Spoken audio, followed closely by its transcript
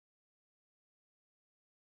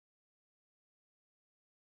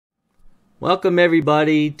Welcome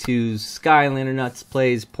everybody to SkylanderNutts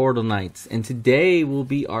Plays Portal Knights, and today will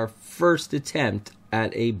be our first attempt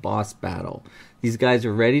at a boss battle. These guys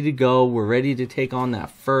are ready to go. We're ready to take on that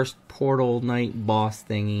first Portal Knight boss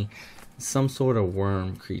thingy. Some sort of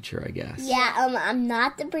worm creature, I guess. Yeah, I'm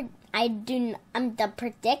not the I'm the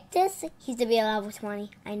predict this. He's to be a level 20.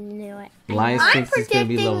 I knew it. Elias thinks he's going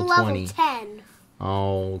to be level 20. 10.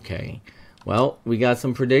 Okay. Well, we got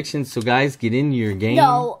some predictions, so guys, get into your game.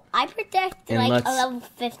 No, I predict and like a level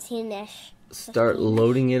 15-ish. Start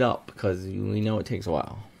loading it up, because we know it takes a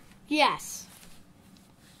while. Yes.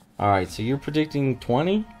 Alright, so you're predicting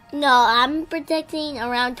 20? No, I'm predicting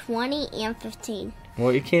around 20 and 15. Well,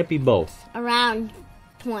 it can't be both. Around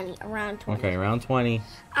 20. Okay, around 20.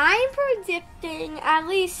 I'm predicting at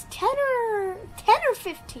least 10 or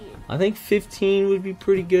 15. I think 15 would be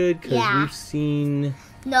pretty good, because we've seen...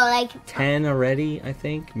 No, like 10 already, I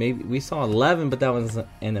think. Maybe we saw 11, but that was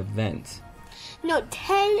an event. No,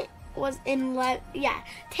 10 was in 10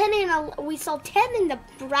 and we saw 10 in the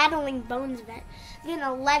Rattling Bones event, then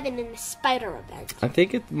 11 in the Spider event. I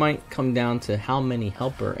think it might come down to how many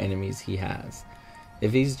helper enemies he has.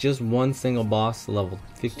 If he's just one single boss, level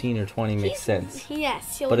 15 or 20 makes sense.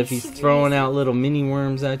 Yes. But if he's throwing out little mini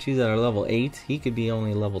worms at you that are level 8, he could be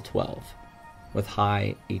only level 12 with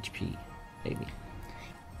high HP, maybe.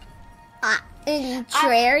 in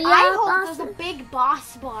Terraria I hope bosses, there's a big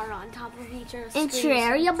boss bar on top of each of the in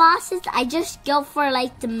Terraria bosses, I just go for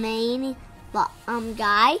like the main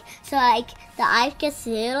guy. So like the Ice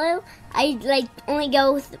Castillo, I like only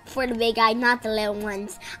go for the big guy, not the little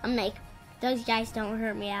ones. I'm like, those guys don't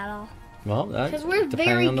hurt me at all. Well, that's because we're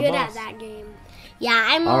very good at that game. Yeah,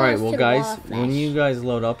 I'm all right. almost Well, to guys, the wall when you guys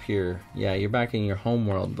load up here, you're back in your home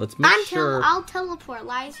world. Let's make sure. I'll teleport,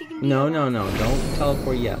 Elias. You can. No. Don't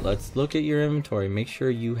teleport yet. Let's look at your inventory. Make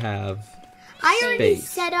sure you have. I already space.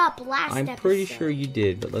 set up last I'm episode. pretty sure you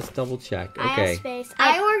did, but let's double check. Okay. I have space. I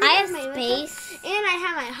have have space. And I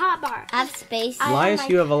have my hotbar. I have space. Elias,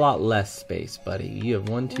 you have a lot less space, buddy. You have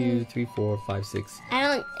 1, 2, 3, 4, 5, 6. I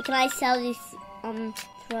don't. Can I sell these?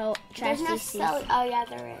 There's no selling. Oh yeah,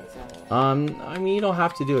 there is. I mean, you don't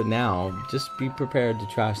have to do it now. Just be prepared to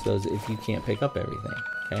trash those if you can't pick up everything.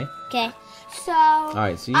 Okay. Okay. So. All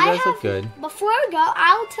right. So you guys look good. Before I go,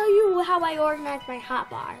 I'll tell you how I organize my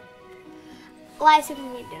hotbar. Elias, you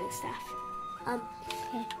can keep doing stuff.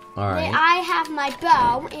 Okay. All right. I have my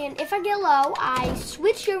bow, and if I get low, I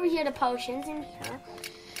switch over here to potions in here.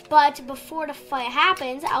 But before the fight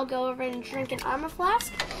happens, I'll go over and drink an armor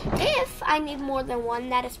flask. If I need more than one,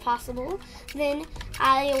 that is possible, then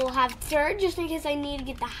I will have third, just in case I need to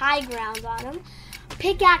get the high ground on him.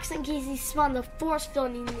 Pickaxe in case he's spawned the force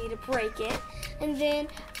field and you need to break it. And then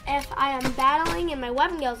if I am battling and my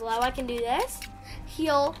weapon goes low, I can do this.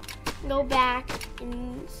 He'll go back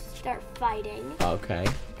and start fighting. Okay.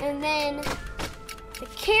 And then the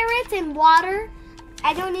carrots and water.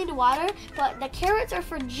 I don't need water, but the carrots are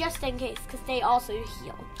for just in case, because they also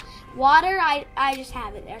heal. Water, I just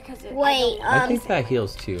have it there because wait. I think that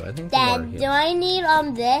heals too. I think the water heals. Do I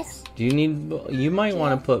need this? Do you need? You might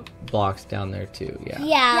want to put blocks down there too. Yeah.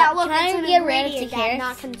 Yeah. Look, can I get rid of the carrots?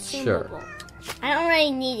 Not consumable. Sure. I don't really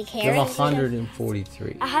need the You have carrots. 143.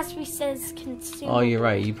 It has to be says consumable. Oh, you're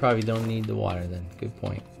right. You probably don't need the water then. Good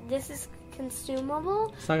point. This is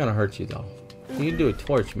consumable. It's not gonna hurt you though. You can do a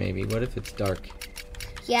torch maybe. What if it's dark?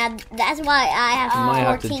 Yeah, that's why I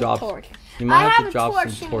have 14 torches. You might have to drop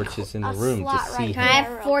some torches in the room to see I him.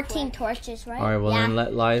 have 14 torches, right? All right, well then let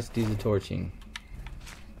Elias do the torching.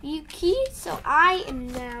 So I am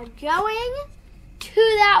now going to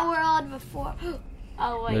that world before.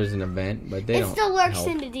 Oh wait. There's an event, but they don't. It still lurks help.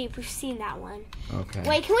 in the deep. We've seen that one. Okay.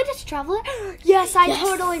 Wait, can we just travel it? Yes, I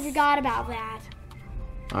totally forgot about that.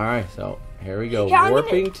 All right, so here we go. Yeah,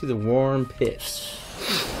 Warping to the warm pit.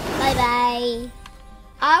 Bye bye.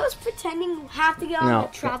 I was pretending you have to go on the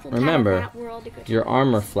travel remember, pad of that world to go to your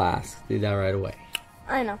armor flask. Do that right away.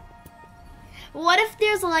 I know. What if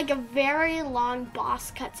there's like a very long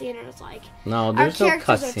boss cutscene and it's like no, there's no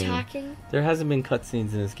cutscene. cutscene. There hasn't been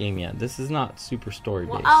cutscenes in this game yet. This is not super story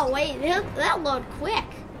based. Oh wait, that load quick.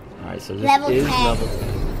 All right, so this level is 10. level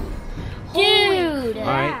 10. Dude. All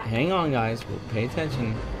right, hang on, guys. We'll pay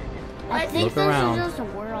attention. I think Look this around. is just a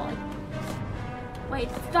world. Wait,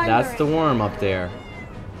 it's thundering. That's the worm up there.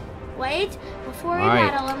 Wait, before we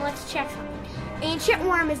battle him, let's check something. Ancient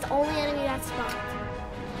worm is the only enemy that spawns.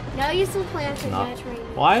 No use of plants and no tree.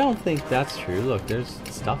 Well, I don't think that's true. Look, there's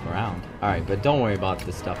stuff around. All right, but don't worry about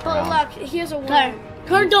the stuff around. But look, here's a worm.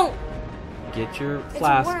 Don't. Get your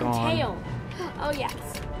flask it's a worm on. Tail. Oh yes.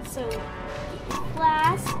 So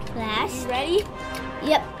flask. Flask. You ready?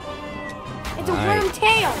 Yep. It's a Alright. worm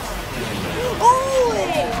tail.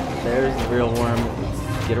 Oh! There's the real worm.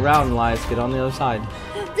 Get around, Elias. Get on the other side.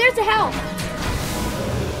 There's a help.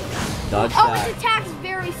 Dodge Oh, that. its attack's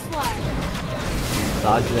very slow.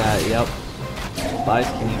 Dodge that. Yep. Elias,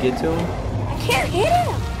 can you get to him? I can't hit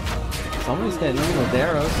him. Somebody's hitting him with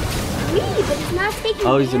arrows. Me, but it's not taking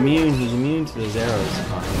Oh, he's damage. immune. He's immune to those arrows.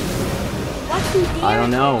 What's he doing? I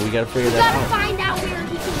don't know. We gotta figure We that gotta out. find out where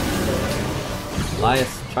he can.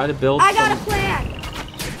 Elias, try to build I got some. a plan.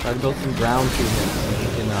 Try to build some ground to him so you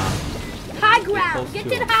can. High ground. close Get to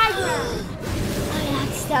to the him. high ground. I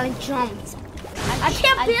accidentally jumped. I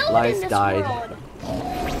can't build Elias in this died. world.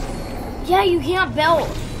 Yeah, you can't build.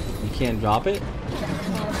 You can't drop it.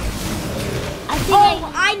 I think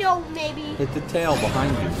Oh, I know. Maybe Hit the tail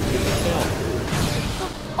behind you. Hit the tail.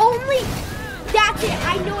 only. That's it.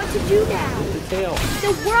 I know what to do now. Hit the tail.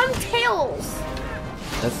 The worm tails.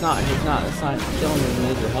 That's not. He's not. That's not killing his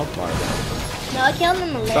major health bar. no, I killed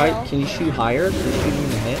him a little. Try. Can you shoot higher? Can you shoot him in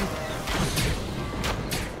the head?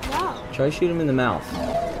 No. Try to shoot him in the mouth.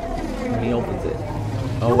 When he opens it.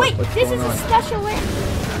 Oh No, wait. what's This going is a on? special way.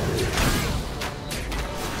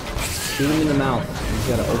 Shoot him in the mouth. He's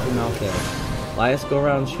got an open mouth there. Elias, go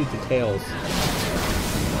around and shoot the tails.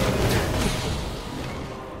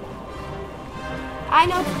 I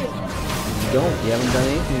know what to do. You don't. You haven't done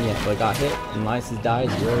anything yet. But I got hit and Elias has died.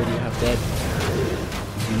 You already have dead.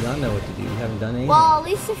 You do not know what to do. You haven't done anything. Well, at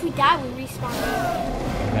least if we die, we respawn.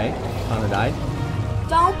 Okay. Connor died.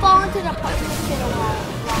 Don't fall into the pit of wall.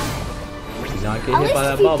 He's not At getting hit least by if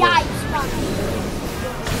that we bubble. die, you spawn.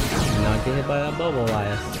 He's not getting hit by that bubble,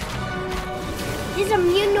 Elias. He's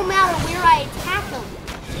immune no matter where I attack him.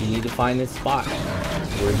 You need to find his spot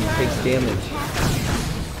where he takes damage.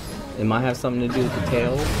 It might have something to do with the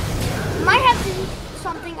tail. It might have to do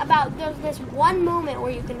something about there's this one moment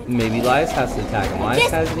where you can attack. Maybe Elias has to attack him. Elias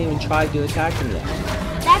Just- hasn't even tried to attack him yet.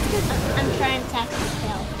 That's because I'm trying to attack his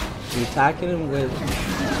tail. You're attacking him with.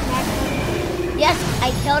 Yes,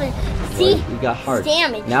 I killed him. See? You got heart.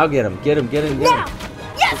 Damage. Now get him. Get him. Get him. Get now. him.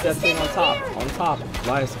 Yes, Put that he's thing on standing top. there. On top.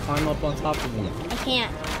 Elias, climb up on top of him. I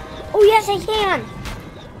can't. Oh, yes, I can.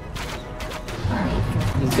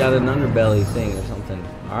 He's got an underbelly thing or something.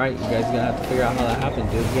 Alright, you guys are gonna have to figure out how that happened.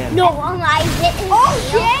 Do it again. No, I hit his Oh,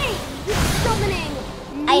 tail. yay! You're summoning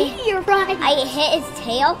meteorite. I hit his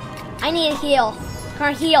tail. I need a heal. Come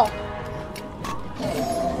on, heal.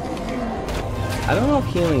 I don't know if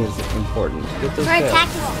healing is important. Get those We're tails.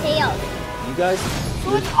 attacking his tail. You guys,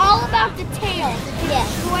 So it's all about the tail. Yeah.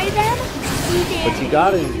 Destroy them. but you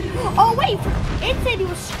gotta Oh wait, it said he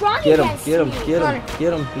was strong get him. against Get him. me. Get him.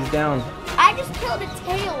 Get him. He's down. I just killed a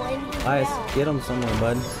tail and he's Elias, down. get him somewhere,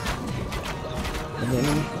 bud. And hit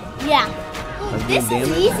him. Yeah. Let's This do is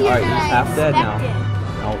damage. easier Alright, than he's I half dead now. expected.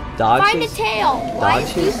 Now dodge Find a his tail. Why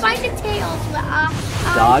dodge you his- find a tail so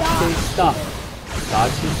that dodge his stuff.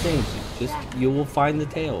 Dodge his things. Just you will find the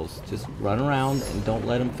tails. Just run around and don't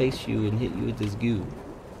let him face you and hit you with his goo.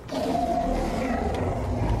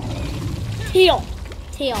 Tail.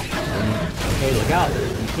 Tail. Okay, look out.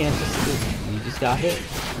 You can't you just got hit,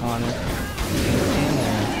 Connor. You can't stand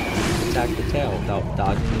there and attack the tail without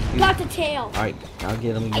dodging his goo. Got the tail. Alright, now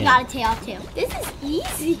get him I again. got a tail, too. This is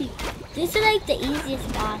easy. This is like the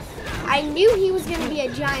easiest boss. I knew he was gonna be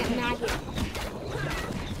a giant maggot.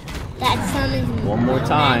 That summons One more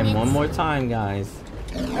time. magnets. One more time, guys.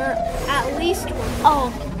 Or at least one.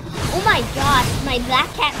 Oh. Oh my gosh. My black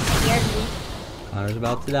cat scared me. Connor's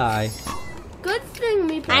about to die. Good thing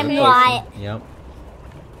we I'm prepared. Wyatt. Yep.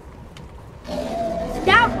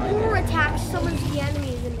 That roar attack summons the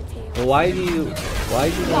enemies in the tail. Well, why do you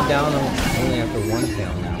go down only after one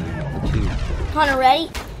tail now? Or two. Connor, ready?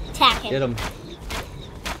 Attack Get him. him.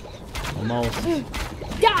 Almost.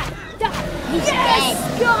 Die! Die! He's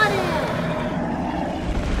Yes! Got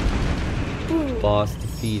him! Boss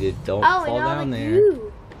defeated. Don't Oh, fall and down all of there.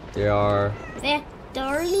 you. There are.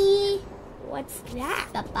 Victory. What's that?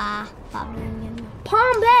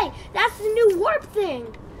 Palm Bay! That's the new warp thing!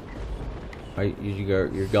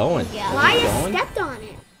 You're going. Yeah. Are Why you I going? stepped on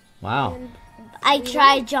it. Wow. I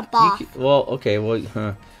tried to jump You off. well, okay. Well,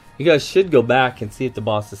 you guys should go back and see if the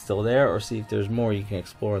boss is still there, or see if there's more you can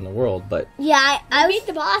explore in the world. But Yeah, I was. beat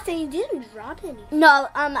the boss and he didn't drop any. No,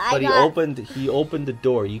 I but got. he opened the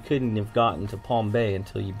door. You couldn't have gotten to Palm Bay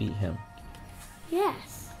until you beat him.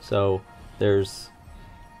 Yes. So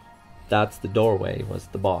that's the doorway. Was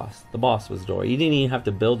the boss? The boss was the door. You didn't even have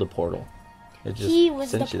to build a portal. It just He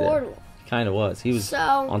was the sent you there. portal. Kind of was. He was So-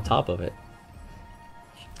 on top of it.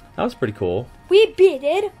 That was pretty cool. We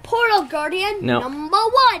beated Portal Guardian No. number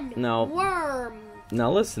 1. No. Worm.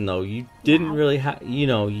 Now listen though, you didn't really have,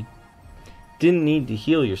 didn't need to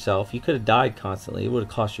heal yourself. You could have died constantly. It would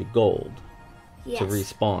have cost you gold Yes. to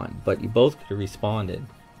respawn. But you both could have respawned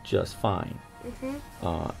just fine.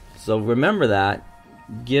 Mm-hmm. So remember that.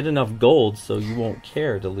 Get enough gold so you won't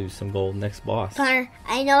care to lose some gold next boss. Connor,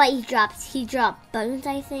 I know what he drops. He dropped bones,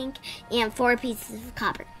 I think, and 4 pieces of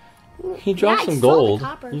copper. He dropped I some saw the gold.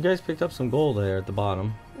 copper. You guys picked up some gold there at the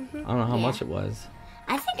bottom. I don't know how Yeah. much it was.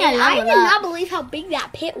 I think And I leveled did up. not believe how big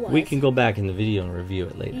that pit was. We can go back in the video and review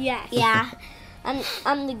it later. Yes. Yeah.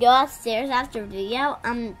 I'm to go upstairs after the video.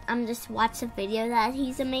 I'm just watch the video that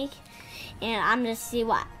he's gonna make, and I'm just see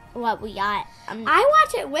what we got. I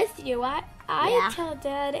watch it with you. I Yeah. tell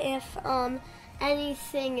Dad if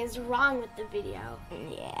anything is wrong with the video.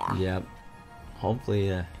 Yeah. Yep. Hopefully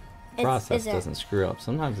the process doesn't screw up.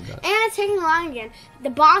 Sometimes it does. And it's taking long again. The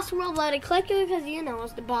boss world let it click because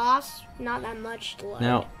it's the boss. Not that much to load.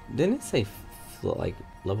 Now, didn't it say like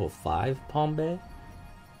level 5 Palm Bay?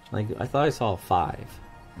 Like I thought I saw 5.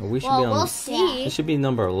 Or we should be on. we'll see. It should be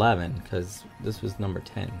number 11 because this was number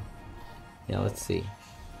 10. Yeah, let's see.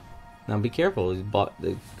 Now be careful.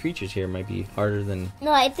 The creatures here might be harder than.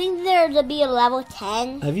 No, I think they're to be a level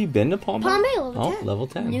 10. Have you been to Palm Bay? Palm Bay level 10. Level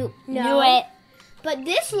 10. Knew No. it. But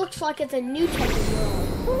this looks like it's a new type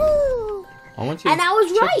of world. Woo. I want you And to I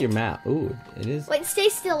was check right. your map. Ooh, it is Wait, stay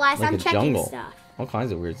still, Liza. like I'm a checking jungle. stuff. All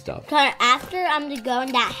kinds of weird stuff. Connor, after I'm to go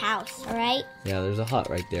in that house, alright? Yeah, there's a hut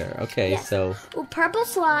right there. Okay, Yes. so Ooh, purple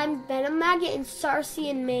slime, venom maggot, and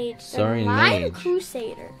Sarsian mage. Sarsian Lion mage.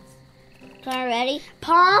 crusader. Connor, ready?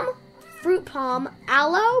 Palm, fruit palm,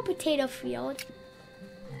 aloe, potato field,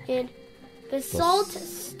 and basalt,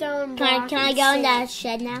 stone Connor, block. can I and go in sand. that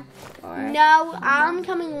shed now? Or No, I'm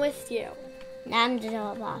coming with you. I'm just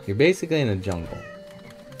all off. you're basically in a jungle.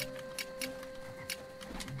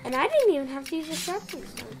 And I didn't even have to use a sharpening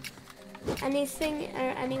stone.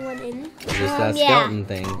 Anyone in? Just that yeah. skeleton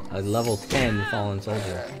thing. A level 10 fallen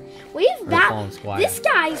soldier. We've fallen squire. This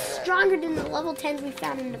guy's stronger than the level 10s we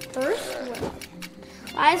found in the first world.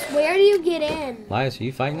 Guys, where do you get in? Elias, are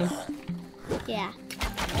you fighting him? Yeah.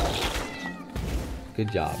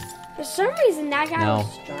 Good job. For some reason, that guy No.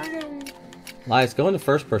 was stronger than... Elias, go into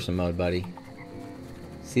first person mode, buddy.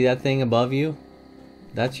 See that thing above you?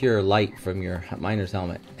 That's your light from your miner's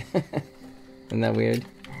helmet. Isn't that weird?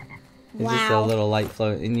 It's just a Wow. little light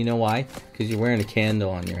float. And you know why? Because you're wearing a candle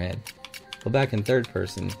on your head. Go back in third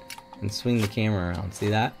person and swing the camera around. See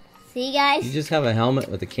that? See, You guys? just have a helmet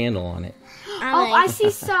with a candle on it. Oh, I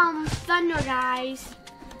see some thunder guys.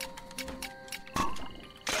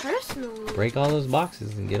 Personally, Break all those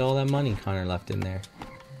boxes and get all that money Connor left in there.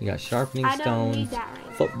 You got sharpening I don't need stones, that right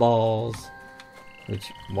now. footballs.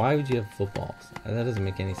 Which, why would you have footballs? That doesn't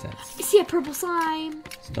make any sense. I see a purple slime.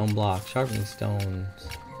 Stone block, sharpening stones.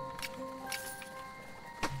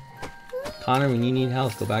 Connor, when you need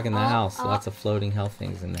health, go back in that house. Lots of floating health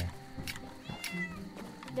things in there.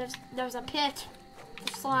 There's a pit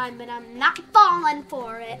of slime, but I'm not falling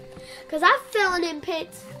for it. Because I've fallen in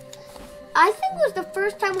pits. I think it was the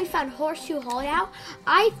first time we found Horseshoe Holdout.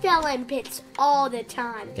 I fell in pits all the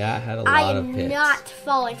time. That had a I lot of am pits. not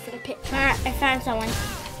falling for the pit. Connor, I found someone.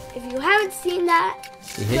 If you haven't seen that,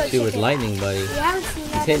 He go hit you check with it out. lightning, buddy. If you haven't seen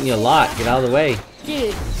that, He's hitting you a lot. Get out of the way.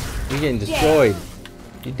 Dude. You're getting destroyed.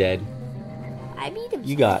 You're dead. I beat him.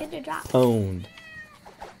 You so got I get a drop. owned.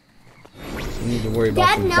 You need to worry about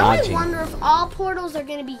Dad, some now I dodging. wonder if all portals are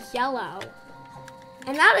going to be yellow.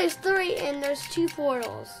 And now there's 3 and there's 2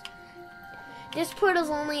 portals. This portal's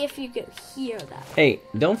only if you get here, though. Hey,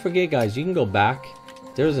 don't forget, guys, you can go back.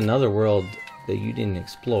 There's another world that you didn't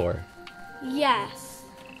explore. Yes.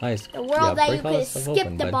 Nice. The world that you break all could this stuff skip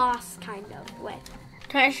open, the bud. boss, kind of, with.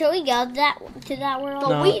 Connor, should we go to that world? But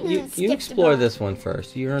No, we you didn't skip the explore boss. this one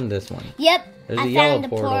first. You earned this one. Yep. There's a I yellow found the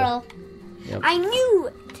portal. portal. I knew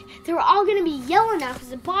it. They were all going to be yellow now because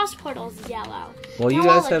the boss portal's yellow. Well, you now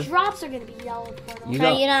all guys the have drops are going to be yellow portals. you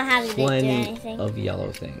Connor, got you don't have to do plenty anything. of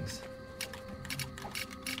yellow things.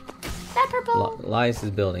 That purple. Elias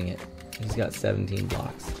is building it. He's got 17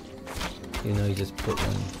 blocks. Even though he just put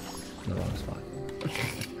one in the wrong spot.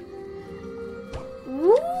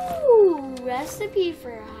 Ooh, recipe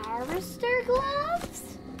for harvester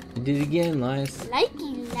gloves. You did it again, Elias.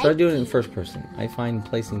 Likey. Start doing it in first person. I find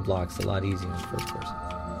placing blocks a lot easier in first person.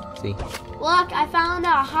 See? Look, I found a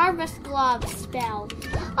harvest glove spell.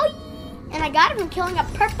 Oh, and I got it from killing a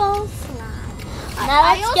purple slime. Now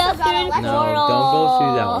I let's also go got a through the electric- No, portal. don't go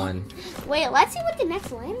through that one. Wait, let's see what the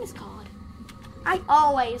next land is called. I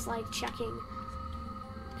always like checking.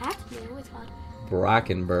 That's new. It's called.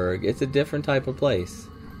 Brackenberg. It's a different type of place.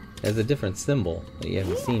 It has a different symbol that you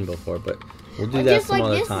haven't seen before, but we'll do Or that just some like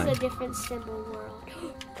other this time. is a different symbol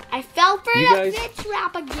world. I fell for You the guys- fish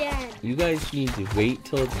trap again. You guys need to wait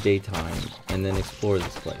till it's daytime and then explore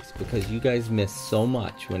this place because you guys miss so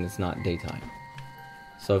much when it's not daytime.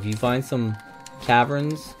 So if you find some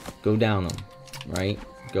caverns, go down them, right?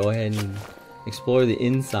 Go ahead and explore the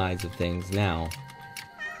insides of things now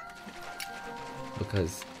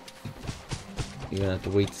because you're gonna have to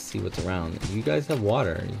wait to see what's around. You guys have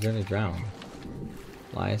water. You're gonna drown.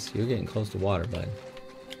 Elias, you're getting close to water, bud.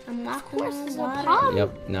 I'm not Of course, in there's the a water. pond.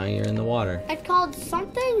 Yep, now you're in the water. It's called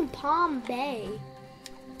something Palm Bay.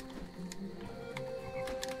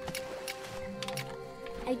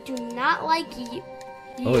 I do not like you.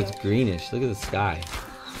 Oh, it's greenish. Look at the sky.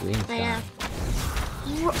 Green sky. Yeah.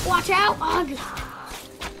 Watch out! Ugh.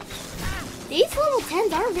 These little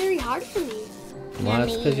tents aren't very hard for me. Well,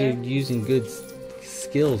 that's me because you're either. using good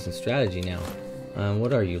skills and strategy now.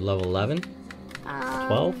 What are you, level 11?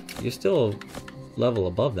 12? You're still a level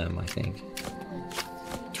above them, I think.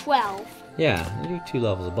 12. Yeah, you're 2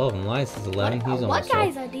 levels above him. Elias is 11. He's What almost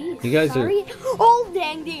guys 12. are these? You guys Sorry? Oh,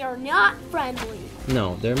 dang, they are not friendly.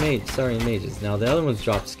 No, they're Saurian mages. Now, the other ones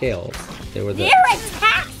dropped scales. They were the... Their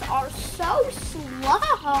attacks are so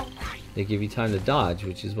slow. They give you time to dodge,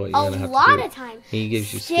 which is what you're A going to have to lot do. of time. He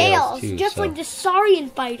gives you scales, too. just so. like the Saurian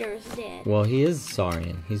fighters did. Well, he is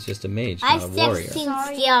Saurian. He's just a mage, I not a have warrior. 16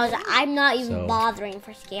 Sorry. scales. I'm not even So- bothering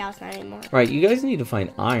for scales anymore. Right, you guys need to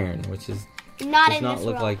find iron, which is Not does in not this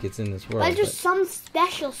look world. like it's in this world. But just but- some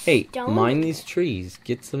special Hey, stone. mine these trees.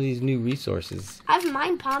 Get some of these new resources. I've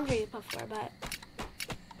mined palm trees before, but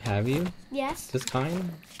Have you? yes, This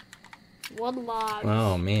kind? wood logs.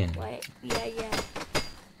 Oh, man. Wait, yeah.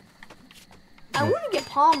 I want to get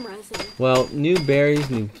palm resin. Well, new berries,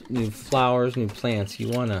 new flowers, new plants. You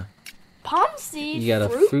wanna... Palm seed. You got a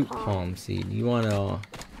fruit fruit palm seed. You wanna...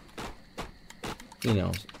 You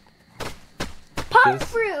know, Palm this-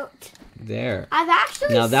 fruit. there. I've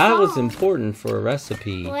actually Now that was saw important for a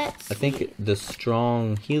recipe. Let's I think see. the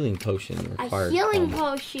strong healing potion a required healing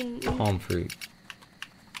palm, potion. palm fruit.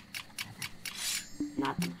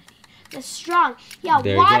 Not the strong. Yeah,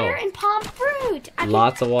 There you water go. and palm fruit.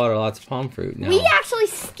 Lots of water, lots of palm fruit. Now, We actually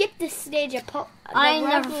skipped this stage of I the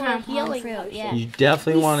never regular found palm healing fruit potion. yet. you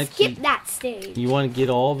definitely We want to skipped keep. that stage. You want to get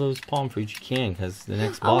all those palm fruits you can, because the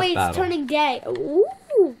next Oh boss wait, battle. it's turning day. Ooh.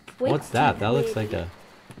 wait, What's that? That looks wait. like a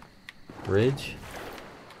bridge.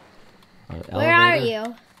 Where are Elevator?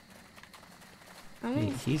 you? I'm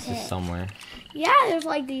in this He's just pit. somewhere. Yeah, there's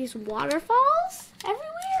like these waterfalls everywhere,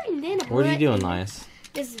 and then What are you doing, Lias?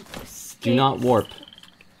 This Do not warp.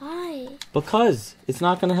 Why? Because it's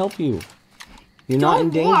not going to help you. You're not in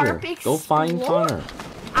Don't danger. warp, Go find explore. Connor.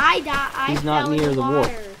 I died. I He's not fell in near the warp.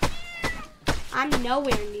 water. I'm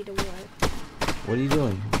nowhere near the warp. What are you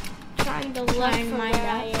doing? Trying to look Trying to from mine where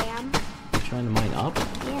up. I am. You trying to mine up?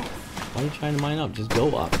 Yes. Why are you trying to mine up? Just go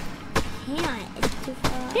up. Can't. It's too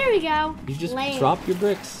far. Here we go. You just Land. drop your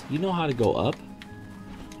bricks. You know how to go up.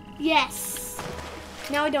 Yes.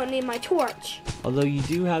 Now I don't need my torch. Although you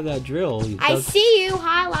do have that drill. It I does- see you.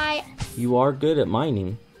 Highlight. You are good at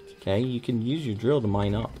mining. Okay, you can use your drill to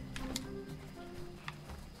mine up.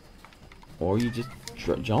 Or you just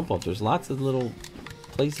jump up. There's lots of little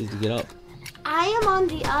places to get up. I am on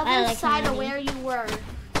the I other like side of mining. where you were.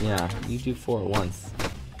 Yeah, you do 4 at once.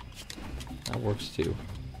 That works too.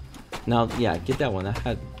 Now, yeah, get that one. That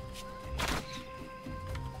had...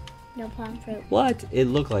 No palm fruit. What? It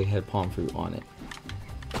looked like it had palm fruit on it.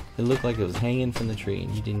 It looked like it was hanging from the tree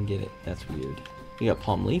and you didn't get it. That's weird. You got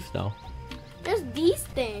palm leaf though. There's these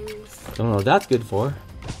things. Don't know what that's good for.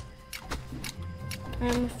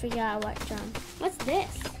 I'm gonna figure out what jump. What's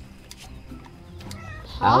this?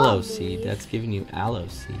 Aloe Palm seed. leaf. That's giving you aloe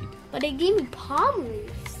seed. But it gave me palm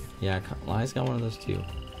leaves. Yeah, Lia's got one of those too.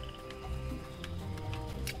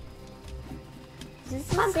 Is this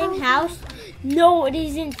the same house? No, it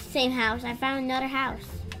isn't the same house. I found another house.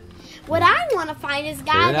 What I want to find is a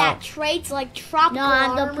Figure guy it that out. trades like tropical No,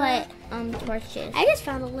 I'm armor. gonna put torches. I just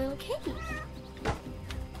found a little cave.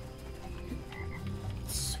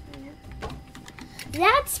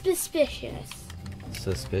 That's suspicious.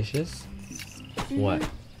 Suspicious? What?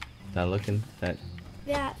 That looking... That...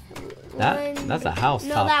 That That- that's a house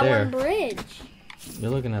No, top that there. one bridge.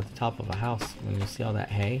 You're looking at the top of a house when you see all that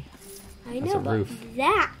hay. I That's know, a but roof.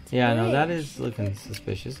 that. Yeah, no, that bridge. is looking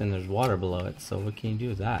suspicious, and there's water below it, so what can you do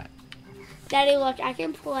with that? Daddy, look, I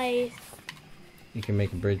can place. You can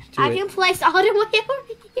make a bridge to I it. can place all the way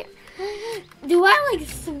over here. Do I like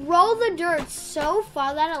throw the dirt so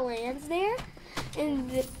far that it lands there?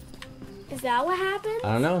 And is that what happened?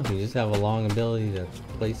 I don't know, you just have a long ability to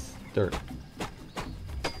place dirt.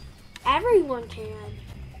 Everyone can.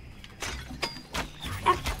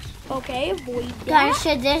 Okay, avoid Guys, that.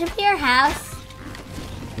 should this be your house?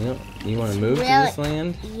 You want to move to really- this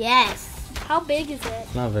land? Yes. How big is it?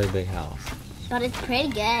 It's not a very big house. But it's pretty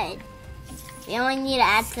good. We only need to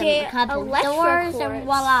add Okay, a couple electrical doors cords. and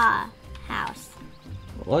voila, house.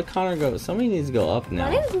 Let Connor go. Somebody needs to go up now.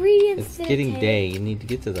 What ingredients It's did it getting take? day. You need to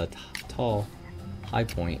get to the tall, high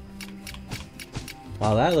point.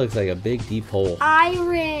 Wow, that looks like a big, deep hole.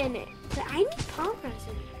 Iron. But I need palm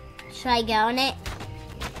resin. Should I go in it?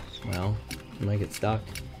 Well, you might get stuck.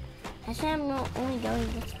 I said I'm only going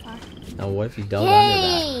this far. Now, what if you dug Yay!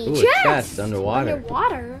 under that? Ooh, Chest! a chest underwater.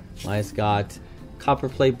 Underwater. Elias got copper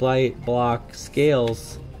plate block,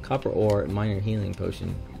 scales, copper ore, and minor healing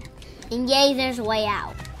potion. And yay, there's a way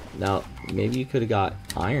out. Now, maybe you could have got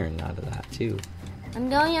iron out of that too. I'm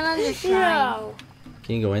going in under shrine. No.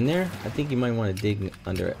 Can you go in there? I think you might want to dig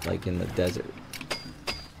under it, like in the desert.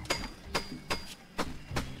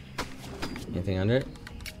 Anything under it?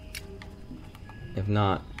 If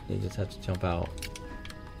not, you just have to jump out.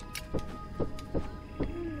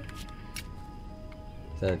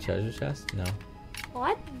 Is that a treasure chest? No.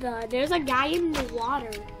 What the? There's a guy in the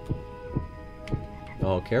water.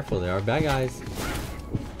 Oh, careful, there are bad guys.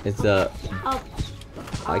 It's a... Oh.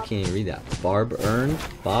 I can't even read that. Bob earned?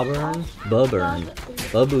 Babutan.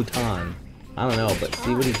 I don't know, but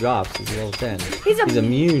see what he drops. He's level 10. He's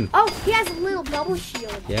immune. Oh, he has a little bubble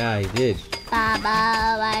shield. Yeah, he did.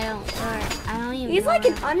 I don't even He's know like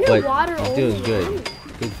an how- underwater But he's only doing good. enemy.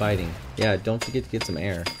 Good fighting. Yeah, don't forget to get some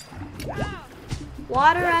air.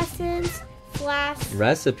 Water essence, flask.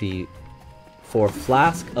 Recipe for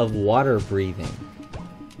flask of water breathing.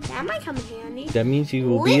 That might come in handy. That means you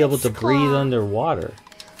will be able to Lynx breathe claw. underwater.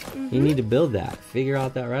 You need to build that. Figure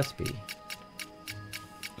out that recipe.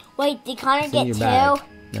 Wait, did Connor It's in get your two? bag.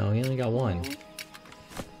 No, he only got one.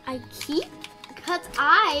 I keep, because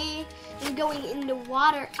I am going into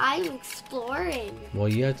water. I'm exploring. Well,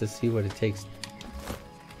 you have to see what it takes.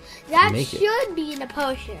 That Make it. should be in the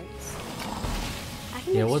potions. I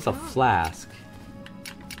can Yeah, make what's a strong. flask?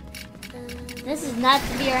 This is not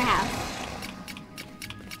to be your house.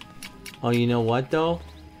 Oh, you know what though?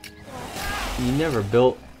 You never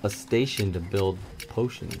built a station to build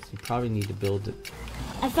potions. You probably need to build it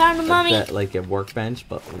I found a mummy. like a workbench,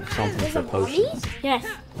 but something There's for a mummy? potions. Yes.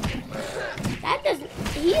 That doesn't.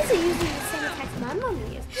 He isn't using the same attacks my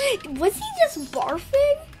mummy is. Was he just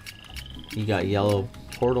barfing? You got yellow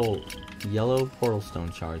portal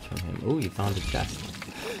stone charge from him. Ooh, you found a chest.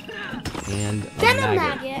 And a Venom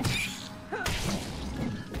maggot. maggot.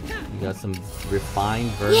 You got some refined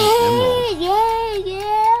verdant emerald.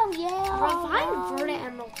 Yeah. Refined verdant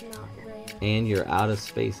emerald's not rare. And you're out of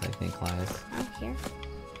space, I think, Lias. I don't care.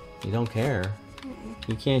 You don't care.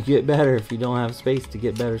 You can't get better if you don't have space to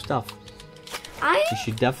get better stuff. You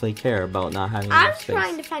should definitely care about not having I'm enough space.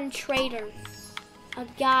 trying to find trader. A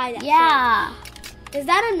guy that Yeah. Is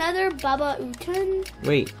that another Bubba Uton?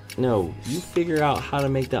 Wait, no. You figure out how to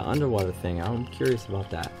make that underwater thing. I'm curious about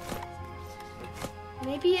that.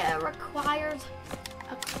 Maybe it requires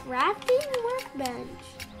a crafting workbench.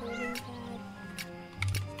 Loading pad.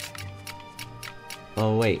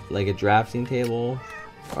 Oh, wait. Like a drafting table?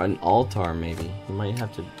 Or an altar, maybe. You might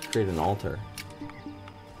have to create an altar.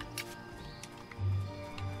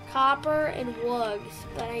 Copper and wogs,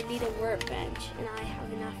 but I need a workbench, and I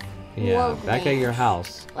have enough. Yeah, Whoa, back at your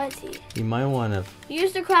house. Let's see. You might want to...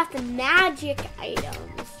 Used to craft the magic items.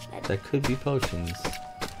 That could be potions.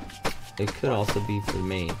 It could also be for the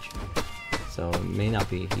mage. So it may not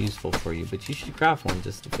be useful for you, but you should craft one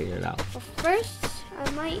just to figure it out. Well, first,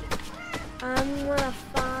 I'm gonna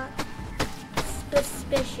find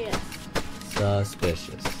suspicious.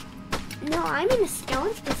 Suspicious. No, I'm in a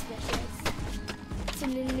skeleton suspicious. It's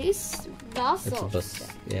in the new It's basalt.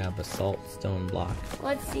 a basalt stone block.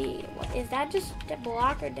 Let's see. Is that just a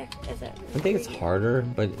block or is it? I think it's harder,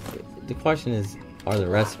 but the question is, are there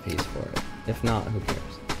recipes for it? If not, who cares?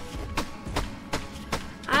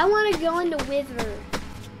 I want to go into Wither.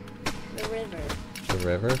 The river. The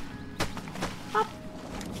river? Hop.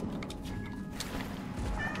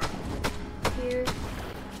 Here.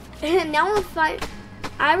 And now I'm fine.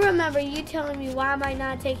 I remember you telling me why am I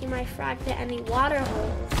not taking my frag to any water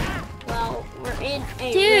holes? Well, we're in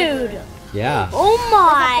a Dude. river. Yeah. Oh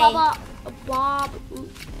my. Bob.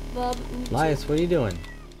 Lias, what are you doing?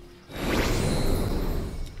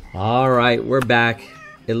 Alright, we're back.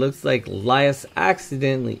 It looks like Lias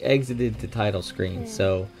accidentally exited the title screen,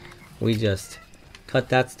 so we just cut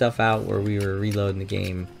that stuff out where we were reloading the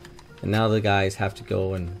game. And now the guys have to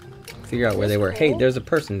go and figure out where they were. Hey, there's a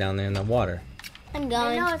person down there in the water. I'm I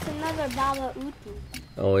going. know it's another Baba Utu.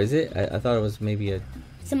 Oh, is it? I thought it was maybe a...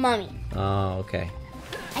 It's a mummy. Oh, okay.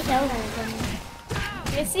 I killed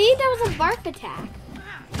him. You see, that was a barf attack.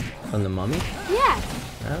 From the mummy? Yeah.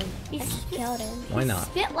 Oh, He Killed him. why not?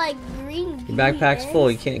 spit like green. Your backpack's bees.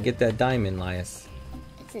 full. You can't get that diamond, Lias.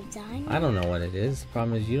 It's a diamond. I don't know what it is. The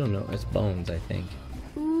problem is you don't know. It's bones, I think.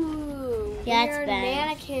 Ooh. Yeah, it's weird bad.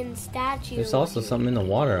 mannequin statue. There's also something in the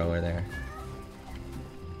water over there.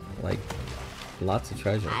 Like, lots of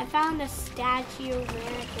treasure. I found a statue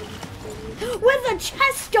mannequin thing with a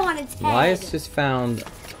chest on its head. Lias just found,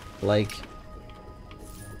 like,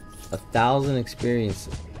 1,000 experience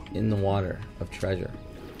in the water of treasure.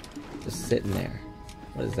 Just sitting there.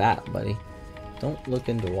 What is that, buddy? Don't look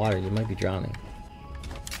into water. You might be drowning.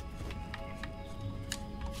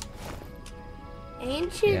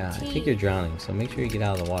 Ancient Yeah, I tea. think you're drowning, so make sure you get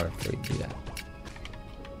out of the water before you do that.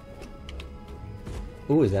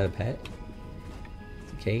 Ooh, is that a pet?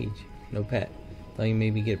 It's a cage. No pet. Thought you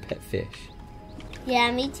maybe get a pet fish.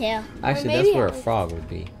 Yeah, me too. Actually, maybe that's where I a was- frog would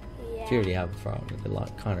be. Yeah. You already have a frog. A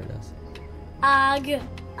lot. Connor does. Ugh,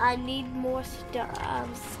 I need more stuff.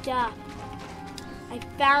 I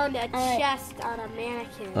found a chest on a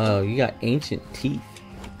mannequin. Oh, you got ancient teeth.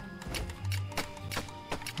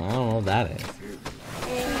 I don't know what that is.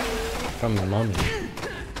 From the mummy.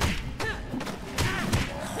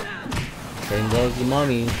 Train blows the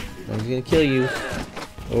mummy. One's gonna kill you.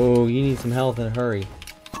 Oh, you need some health in a hurry.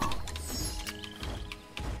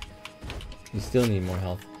 You still need more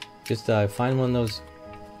health. Just find one of those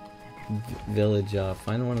village.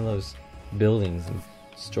 Find one of those buildings and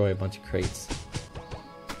destroy a bunch of crates.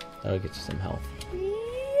 That'll get you some health.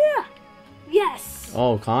 Yeah. Yes.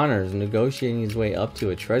 Oh, Connor's negotiating his way up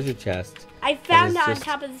to a treasure chest I found is it on just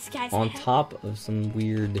top of this guy's on head. top of some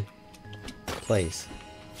weird place.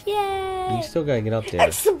 Yay. You still gotta get up there.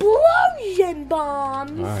 Explosion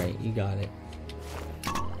bombs. Alright, you got it.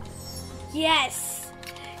 Yes.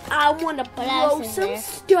 I want to blow else is some there?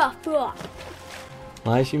 stuff up.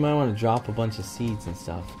 Elias, you might want to drop a bunch of seeds and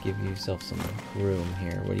stuff. Give yourself some room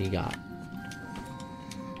here. What do you got?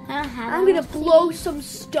 I don't have I'm gonna enough blow seeds. some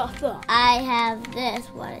stuff up. I have this.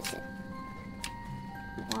 What is it?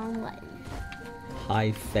 Long button.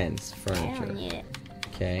 High fence I don't furniture. need it.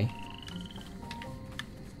 Okay.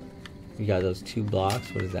 You got those 2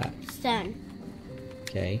 blocks. What is that? Stone.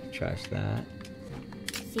 Okay, trash that.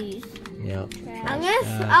 Seeds. Yep. Trash. I'm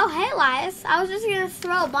gonna. Oh, hey, Elias. I was just gonna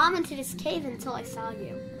throw a bomb into this cave until I saw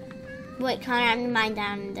you. Wait, Connor, I'm gonna mine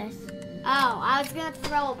down in this. Oh, I was gonna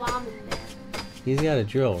throw a bomb in there. He's got a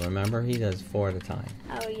drill, remember? He does 4 at a time.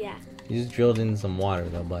 Oh yeah. You just drilled in some water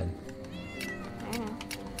though, bud. I don't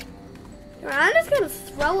know. I'm just gonna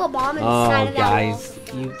throw a bomb inside Oh, of that guys.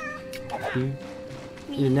 wall.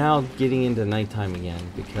 You're now getting into nighttime again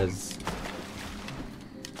because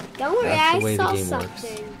Don't worry, That's I the way the saw game works.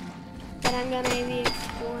 something that I'm gonna be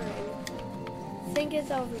exploring. I think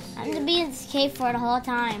it's over I'm here. gonna be in this cave for the whole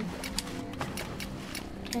time.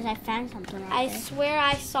 Because I found something right I there. swear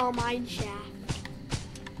I saw mine shaft.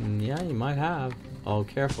 yeah, you might have. Oh,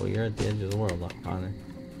 careful! You're at the edge of the world, Connor.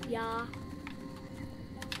 Yeah.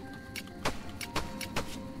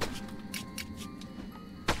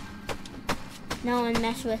 No one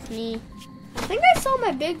mess with me. I think I saw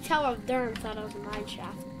my big tower of Durham. Thought it was a mine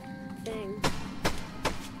shaft thing.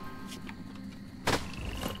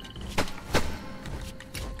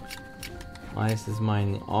 Elias is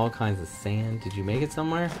mining all kinds of sand. Did you make it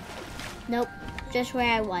somewhere? Nope. Just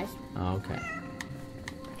where I was. Oh, okay.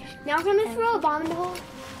 Now I'm gonna throw a bomb in the hole.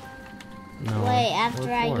 No. Wait, after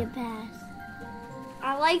what I for? get past.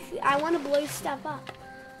 I want to blow stuff up.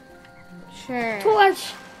 Sure.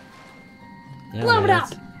 Torch! Yeah, blow man, it up.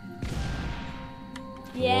 that's-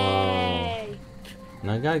 Yay!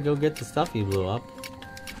 Now I gotta go get the stuff you blew up.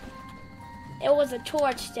 It was a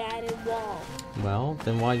torch, Dad, and wall. Well,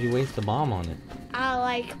 then why'd you waste a bomb on it? I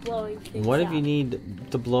like blowing things What if up. you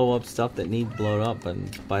need to blow up stuff that needs blown up,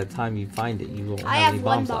 and by the time you find it, you won't I have any have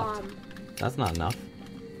one bombs bomb. left? That's not enough.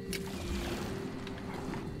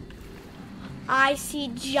 I see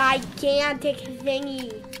gigantic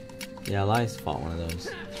thingy. Yeah, Elias fought one of those.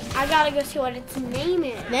 I gotta go see what its name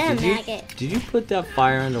is. Then a Did you, maggot. did you put that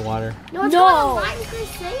fire underwater? No, it's No. called a Lion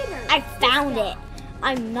Crusader. I found it.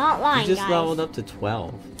 I'm not lying, You just guys. leveled up to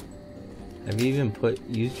 12. Have you even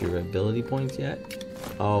used your ability points yet?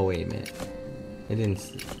 Oh, wait a minute. It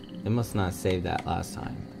didn't. It must not save that last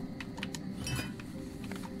time.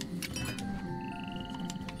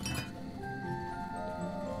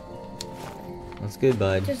 That's good,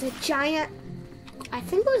 bud. There's a giant. I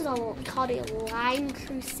think it was called a Lion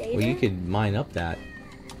Crusader. Well, you could mine up that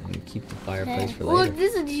and keep the fireplace for Well, later.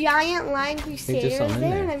 there's a giant Lion there's Crusader something in there,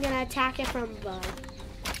 there. and I'm gonna attack it from above.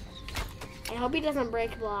 I hope he doesn't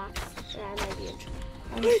break blocks. That might be a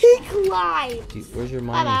He climbed. Where's your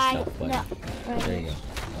mining Bye-bye. stuff, buddy? No. Right There here. you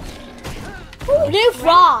go. Blue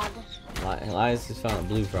frog. Elias just found a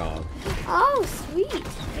blue frog. Oh, sweet.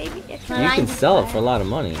 Maybe it's You can sell it for a lot of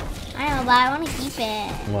money. I know, but I want to keep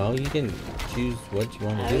it. Well, you can choose what you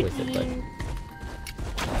want to do with it, but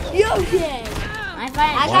Yogen. I find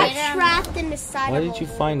I it got later. trapped in the side why of did you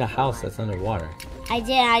find a house that's underwater? I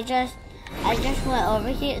did. I just went over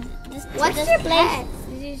here. What's this your place? pet?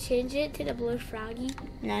 Did you change it to the blue froggy?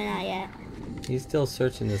 No, not yet. He's still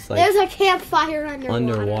searching this There's a campfire underwater.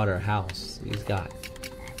 underwater house. He's got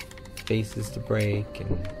faces to break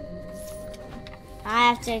and I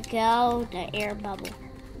have to go the air bubble.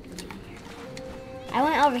 I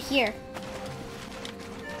went over here.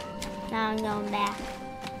 Now I'm going back.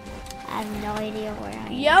 I have no idea where I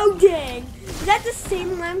am. Yogen. Is that the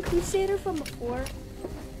same Lamb Crusader from before?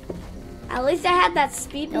 At least I had that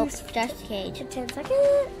speed Nope, boost just cage. for 10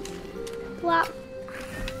 seconds. Plop.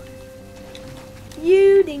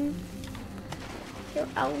 Uding.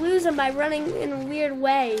 I'll lose him by running in weird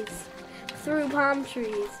ways through palm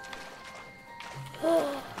trees.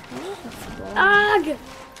 Ugh!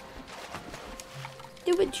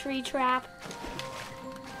 Stupid tree trap.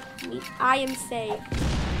 I am safe.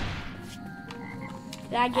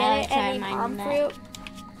 Did I get it? try Any mine palm that.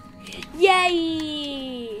 fruit?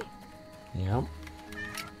 Yay! yep.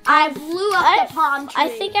 I blew up the palm tree. I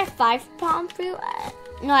think I have 5 palm fruit.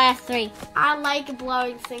 No, I have 3. I like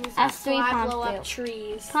blowing things I have up, 3 so I palm blow up fruit.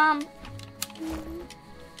 trees. Palm.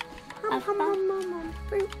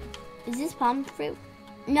 Fruit. Is this palm fruit?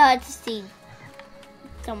 No, it's a seed.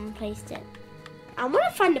 Someone placed it. I want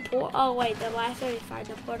to find the portal. Oh wait, the last already find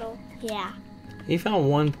the portal. Yeah. He found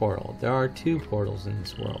one portal. There are 2 portals in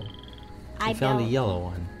this world. He I found don't. a yellow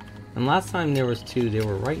one. And last time there was 2, they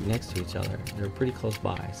were right next to each other. They're pretty close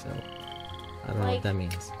by, so I don't know what Like- that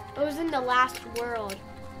means. It was in the last world.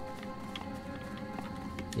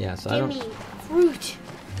 Yeah, so I Give don't. me fruit.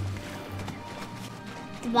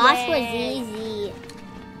 The boss Yay. was easy.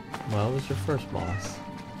 Well, it was your first boss.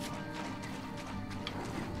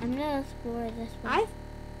 I'm gonna explore this one. I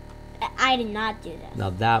I did not do this. Now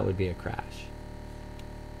that would be a crash.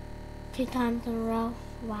 2 times in a row.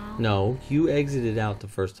 Wow. No, you exited out the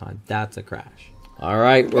first time. That's a crash. All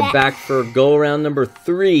right, we're That- back for go around number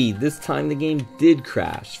 3. This time the game did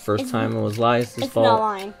crash. First It's- time it was Lias's It's not fault.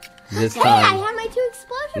 mine. This Hey, I time. have my 2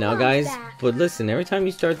 explosion Now, bombs guys, back. but listen, every time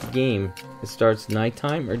you start the game, it starts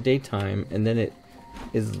nighttime or daytime, and then it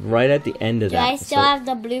is right at the end of Do that. I still So have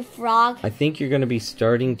the blue frog? I think you're going to be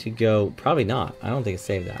starting to go. Probably not. I don't think it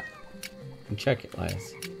saved that. You can check it,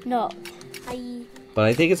 Lias. No. But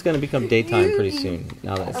I think it's going to become daytime pretty soon.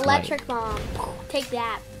 Now that it's Electric bomb. Take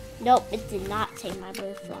that. Nope, it did not save my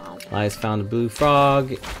blue frog. night. Lias found a blue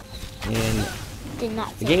frog, and Did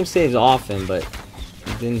not the save. game saves often, but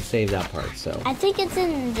it didn't save that part. So I think it's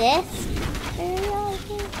in this area.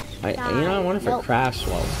 I think. I wonder if it Nope. crashed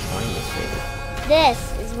while I was trying to save it.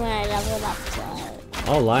 This is when I leveled up.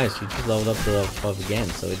 So Oh, Lias, you just leveled up to level 12 again,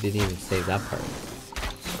 so it didn't even save that part.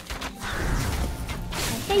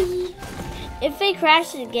 hey, if it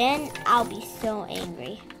crashes again, I'll be so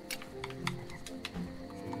angry.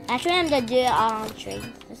 Actually, I'm gonna do it on trains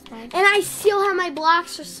this time. And I still have my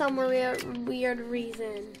blocks for some weird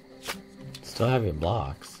reason. Still have your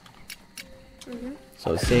blocks. Mhm.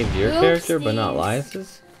 So it saved your character, but not Oopsies.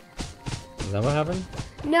 Lias's? Is that what happened?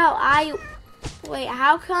 No, wait.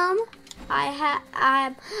 How come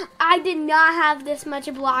I did not have this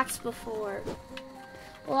much blocks before?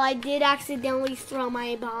 Well, I did accidentally throw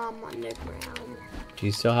my bomb underground. Do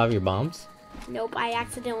you still have your bombs? Nope, I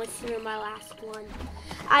accidentally threw my last one.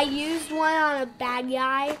 I used one on a bad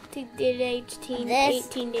guy to did 18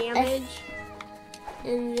 damage.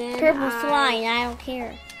 And then Purple swine, I don't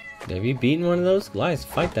care. Have you beaten one of those? Lias,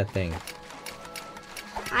 fight that thing.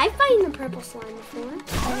 I've fighten the purple slime before.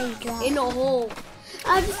 Oh, God. In a hole.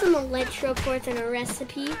 Just some electro quartz and a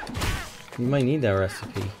recipe. You might need that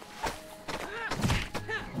recipe.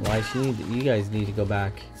 Lias, you guys need to go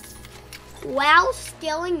back. While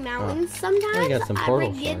scaling mountains, sometimes got some I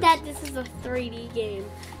portal forget shards. that this is a 3D game.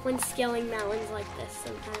 When scaling mountains like this,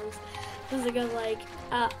 sometimes because it goes like,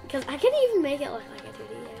 because I can't even make it look like a 2D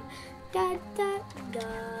game. Da, da, da,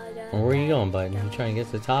 da, Well, where are you da, going, bud? You trying to get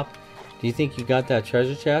to the top? Do you think you got that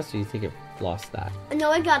treasure chest, or do you think it lost that? No,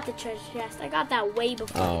 I got the treasure chest. I got that way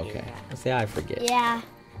before. Oh, I did okay. that. See, I forget. Yeah,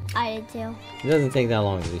 I did too. It doesn't take that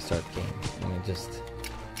long to restart the game. And it just...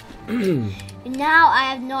 Now I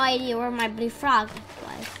have no idea where my blue frog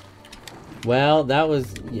was. Well, that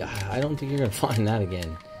was... Yeah, I don't think you're going to find that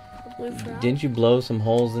again. The blue frog. Didn't you blow some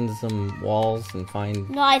holes into some walls and find...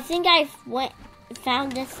 No, I think I went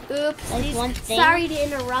found this. Oops. Like one thing. Sorry to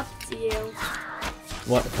interrupt you.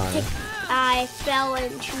 What, Connor? I fell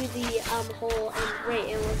into the hole and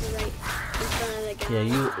it was right in front of the guy.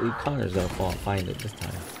 Yeah, Connor's gonna find it this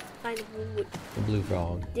time. Find wood. The blue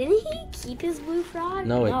frog. Didn't he keep his blue frog?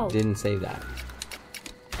 No, No. it didn't say that.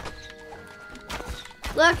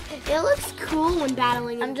 Look, it looks cool when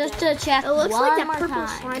battling. I'm in just bed. to check. It looks one like that more purple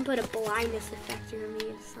time. slime put a blindness effect on me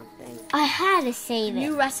or something. I had to save it.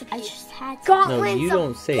 New recipe. I just had to. No, Gauntlets you of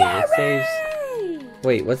don't save. It saves. Fury!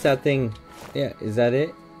 Wait, what's that thing? Yeah, is that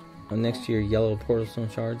it? Oh, next to your yellow portal stone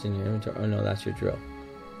shards in your inventory. Oh no, that's your drill.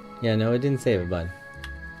 Yeah, no, it didn't save it, bud.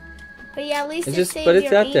 But yeah, at least It's it just, saves but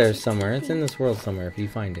it's your out there ancient- somewhere. It's in this world somewhere. If you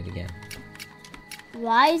find it again.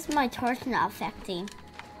 Why is my torch not affecting?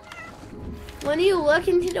 When you look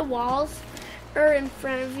into the walls or in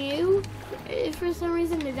front of you, for some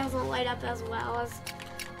reason it doesn't light up as well as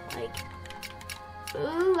like.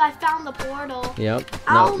 Ooh, I found the portal. Yep.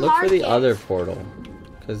 I'll No, look for mark the it. other portal,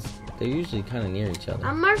 because they're usually kind of near each other.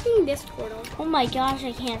 I'm marking this portal. Oh my gosh,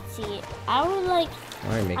 I can't see it. I would like.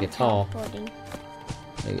 All right, make I'm it tall. teleporting.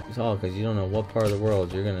 Make it tall, because you don't know what part of the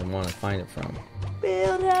world you're gonna want to find it from.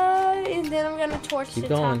 Build high, and then I'm gonna torch Keep the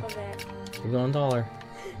going. top of it. You're going taller.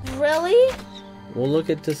 Really? Well, look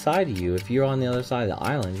at the side of you. If you're on the other side of the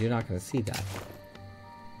island, you're not gonna see that.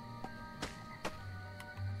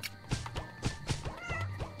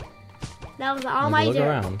 That was all Like, my look dirt.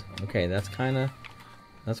 around. Okay, that's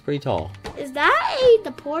pretty tall. Is that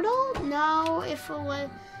the portal? No, if it was,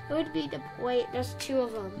 it would be the. Wait, there's two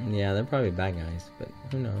of them. Yeah, they're probably bad guys, but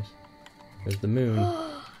who knows? There's the moon.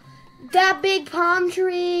 That big palm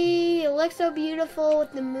tree. It looks so beautiful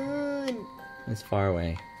with the moon. It's far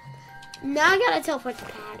away. Now I gotta teleport the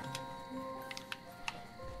pad.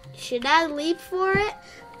 Should I leap for it?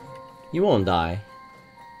 You won't die.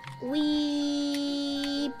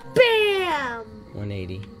 We bam!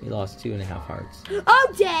 180. You lost 2.5 hearts.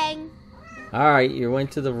 Oh dang! Alright, you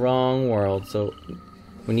went to the wrong world, so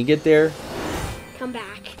when you get there, Come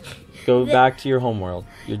back. go back to your home world.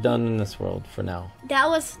 You're done in this world for now. That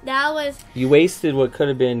was. You wasted what could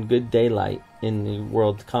have been good daylight in the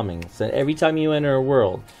world coming. So every time you enter a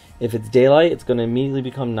world, if it's daylight, it's going to immediately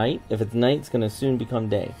become night. If it's night, it's going to soon become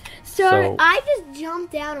day. So I just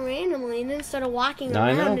jumped down randomly and then started walking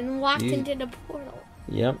I know. around and walked You- into the portal.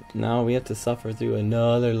 Yep, now we have to suffer through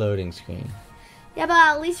another loading screen. Yeah, but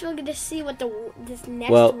at least we'll get to see what this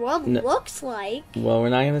next Well, world looks like. Well, we're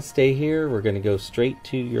not going to stay here. We're going to go straight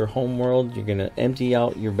to your home world. You're going to empty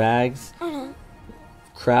out your bags,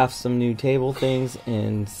 craft some new table things,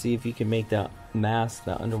 and see if you can make that mask,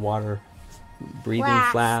 that underwater breathing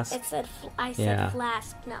flask. It said I said Yeah.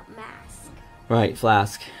 flask, not mask. Right,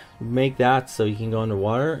 flask. Make that so you can go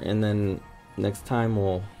underwater, and then next time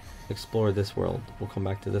we'll explore this world. We'll come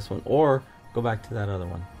back to this one, or go back to that other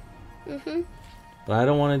one. Mhm. But I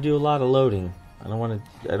don't want to do a lot of loading. I don't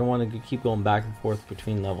want to keep going back and forth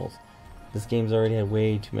between levels. This game's already had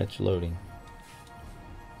way too much loading.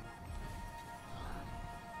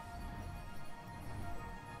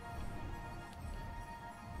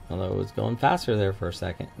 Although it was going faster there for a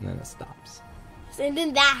second, and then it stops. And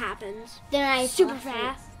then that happens. Then I Super fall asleep.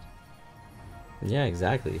 fast. Yeah,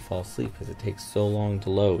 exactly. You fall asleep because it takes so long to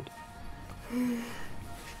load.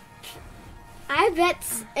 I bet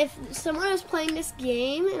if someone was playing this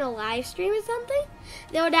game in a live stream or something,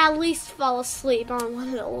 they would at least fall asleep on one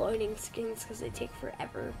of the loading screens because they take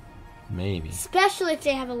forever. Maybe. Especially if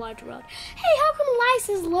they have a large world. Hey, how come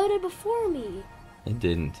Lysa's loaded before me? It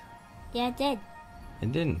didn't. Yeah, it did.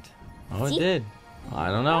 It didn't. Oh, See? it did. I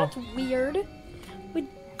don't know. That's weird.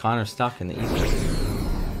 Connor's stuck in the ether.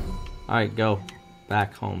 Alright, go.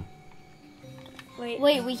 Back home. Wait.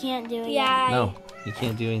 Wait, we can't do it. Yeah. No, you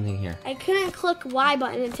can't do anything here. I couldn't click Y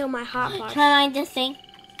button until my Yet. hotbar. Can I just think?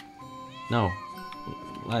 No.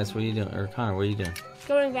 Elias, what are you doing? Or Connor, what are you doing?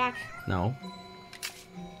 Going back. No.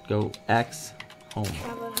 Go X home.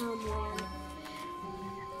 Travel homeland.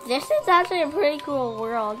 This is actually a pretty cool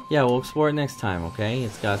world. Yeah, we'll explore it next time, okay?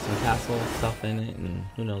 It's got some castle stuff in it and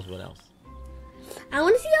who knows what else. I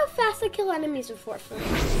want to see how fast I kill enemies before first.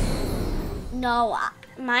 No,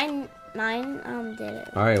 mine did it.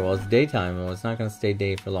 Alright, well it's daytime and it's not gonna stay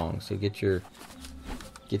day for long. So get to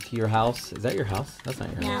your house. Is that your house? That's not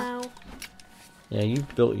your house. No. Yeah, you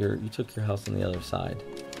took your house on the other side.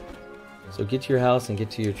 So get to your house and get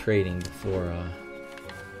to your trading before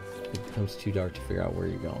it becomes too dark to figure out where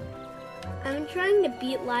you're going. I'm trying to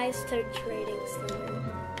beat Lies to trading center.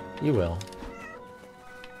 You will.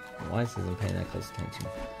 Elias isn't paying that close attention.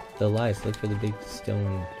 Though Elias, look for the big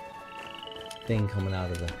stone thing coming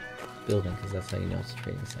out of the building, because that's how you know it's a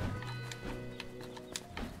trading center.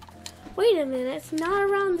 Wait a minute. It's not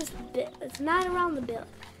around this bit. It's not around the bill.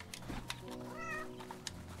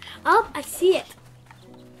 Oh, I see it.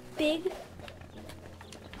 Big.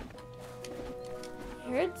 I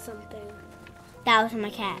heard something. That was my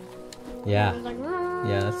cat. It Yeah. was like,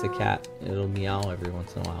 Yeah, that's the cat. It'll meow every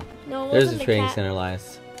once in a while. No, it There's wasn't the the training cat. center,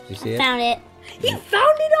 Elias. Did you see it? Found it. He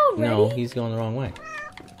found it already? No, he's going the wrong way.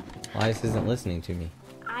 Elias isn't listening to me.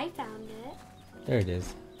 I found it. There it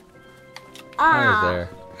is. Ah, Right there.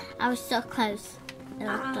 I was so close. It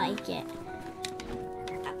looked like it.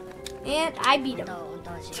 And I beat him.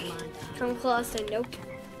 Come closer. Nope.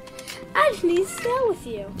 I just need to sell with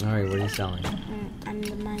you. All right, what are you selling?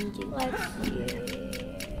 Undermine you. Let's see.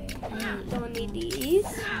 Don't need these.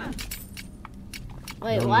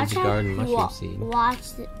 Wait, Don't watch need the how garden mushroom seed.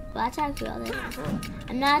 watch how cool this is.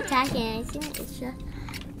 I'm not attacking anything. It's just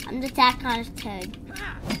I'm attacking on his toad.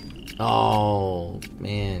 Oh,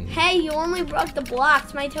 man. Hey, you only broke the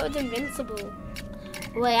blocks. My toad's invincible.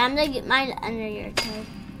 Wait, I'm gonna get mine under your toad.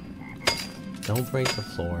 Don't break the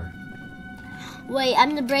floor. Wait, I'm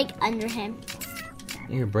gonna break under him.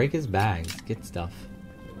 Here, break his bags. Get stuff.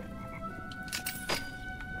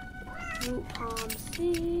 Root palm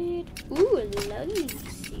seed. Ooh, a lovely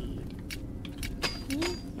seed.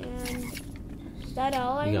 And is that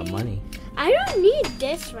all I You got need? money. I don't need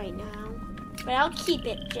this right now, but I'll keep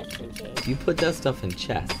it just in case. You put that stuff in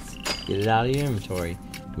chests. Get it out of your inventory.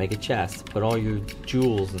 Make a chest. Put all your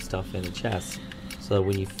jewels and stuff in a chest. So that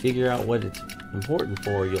when you figure out what it's important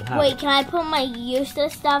for, you'll have Wait, it. can I put my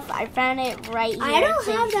useless stuff? I found it right here. I don't It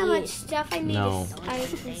says have that much use. stuff I need No. I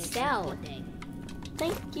can sell.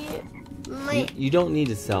 Thank you. You don't need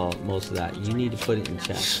to sell most of that. You need to put it in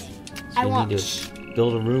chests. So I you won't. need to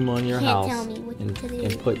build a room on your Can't house tell me what to do.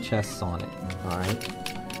 and put chests on it. Alright?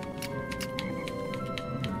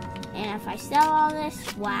 And if I sell all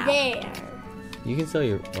this, wow. There. You can sell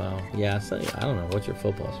your, well, yeah, I don't know what your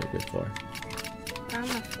footballs are good for. I'm a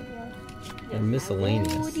fool. They're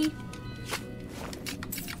miscellaneous.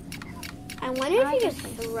 I wonder if you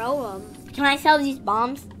could throw them. Can I sell these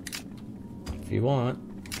bombs? If you want.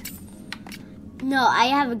 No, I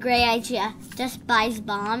have a great idea. Just buy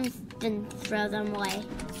bombs, then throw them away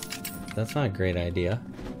That's not a great idea.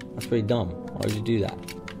 That's pretty dumb. Why would you do that?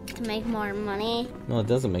 to make more money. No, it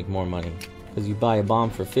doesn't make more money. Because you buy a bomb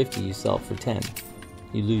for 50, you sell it for 10.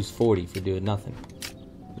 You lose 40 for doing nothing.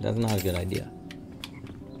 That's not a good idea.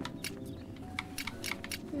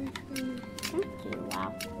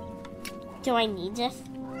 Wow. Do I need this?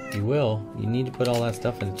 You will. You need to put all that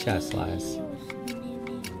stuff in a chest, Lias.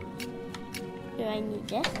 Do I need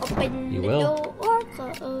this? Open You the will. door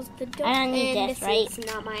or close the door. I don't need And this, right? It's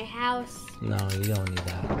not my house. No, you don't need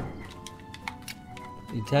that.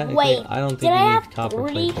 You technically, Wait, I don't did think I you have need copper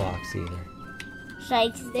 40? plate blocks either. Should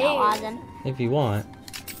I sell all them? If you want.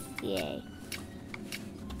 Yay.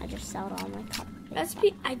 I just sold all my copper.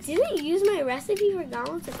 Recipe. I didn't use my recipe for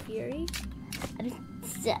Gauntlets of Fury.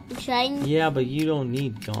 Should I? Yeah, but you don't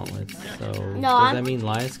need gauntlets. So No, does I'm- that mean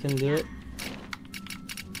Lias can do it?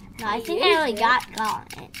 No, I think used I only it. got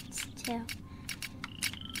gauntlets too.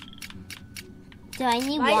 Do I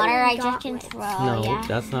need Why water? only I just can gauntlets? throw. No, yeah.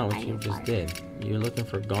 that's not what I you need just water. did. You're looking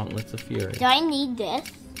for gauntlets of fury. Do I need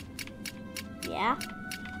this? Yeah.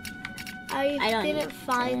 I I don't didn't need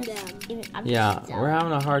find this. them. Even, I'm Yeah, just we're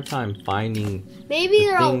having a hard time finding Maybe the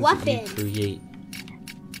they're all things that you weapons. create.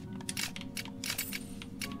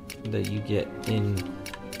 That you get in.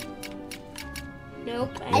 Nope.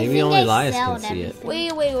 Maybe think only I Elias can sold see it.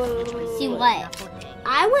 everything. Wait. See what?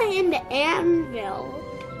 I went into Anvil.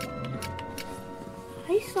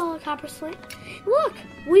 I saw a copper sling. Look,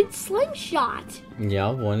 with slingshot.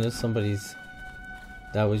 Yeah, one of somebody's.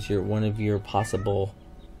 That was one of your possible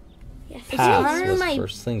Yes. paths Connor was my- for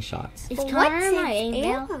slingshots. Is But Connor what's my its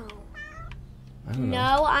angel? ammo? I don't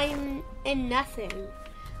know. No, I'm in nothing.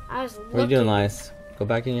 I was looking. What are you doing, Elias? Go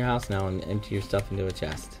back in your house now and empty your stuff into a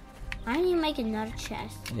chest. I need to make another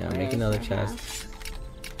chest. Yeah, Where make is another the chest. house?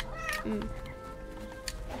 Mm.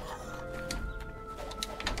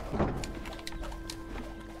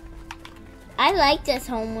 I like this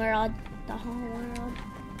home world. The home world.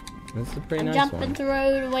 That's a pretty I'm nice jumping one.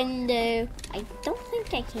 through the window. I don't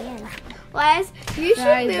think I can. Les, you should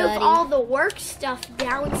Sorry, move buddy. all the work stuff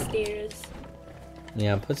downstairs.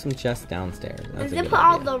 Yeah, put some chests downstairs. That's And a then good put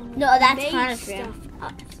all idea. the No, that's made Connor's stuff room.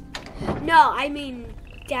 up. No, I mean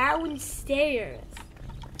downstairs.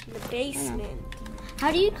 In the basement.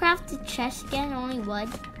 How do you craft the chest again? Only wood?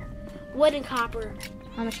 Wood and copper.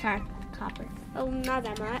 How much copper? Oh, not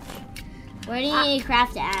that much. Where do you need to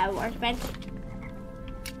craft it? At a workbench?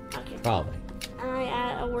 Okay. Probably. I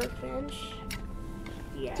at a workbench.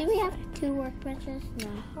 Yes. Do we have 2 workbenches? No.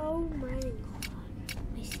 Oh my god.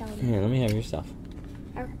 I sell Here, them. let me have your stuff.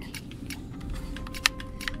 Okay.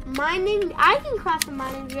 I can craft a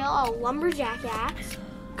mining drill, a lumberjack axe,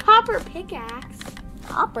 copper pickaxe.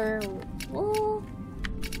 Copper. Ooh.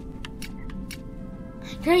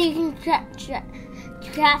 Girl, you can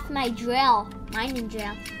craft my drill. Mining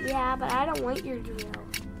drill. Yeah, but I don't want your drill.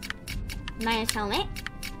 Minus helmet.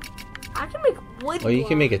 I can make wood. Oh, you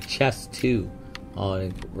can block. make a chest too. Oh,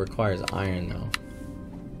 it requires iron though.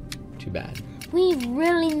 Too bad. We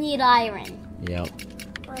really need iron. Yep.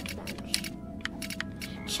 Workbench.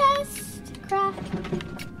 Chest craft.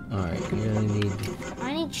 Alright, you really need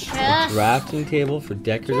I need a chest. crafting table for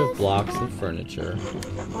decorative blocks and furniture.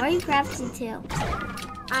 What are you crafting to?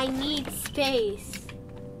 I need space.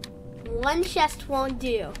 1 chest won't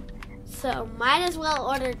do. So might as well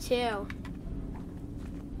order 2.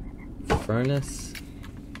 Furnace.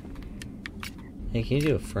 Hey, can you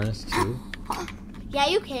do a furnace too? Yeah,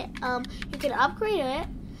 you can. You can upgrade it.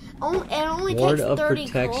 It only Ward takes of 30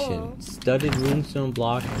 protection. coal. Studded runestone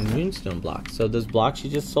block and runestone block. So those blocks you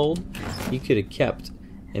just sold, you could have kept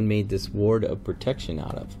and made this ward of protection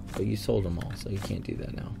out of. But you sold them all, so you can't do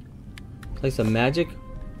that now. Places a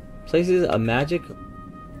magic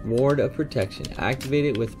ward of protection. Activate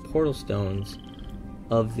it with portal stones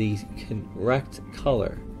of the correct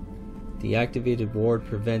color. The activated ward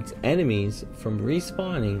prevents enemies from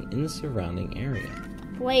respawning in the surrounding area.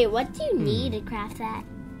 Wait, what do you need to craft that?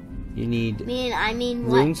 You need I mean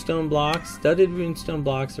what? runestone blocks, studded runestone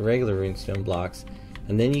blocks, regular runestone blocks,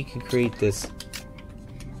 and then you can create this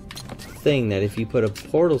thing that if you put a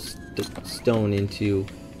portal stone into,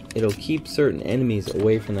 it'll keep certain enemies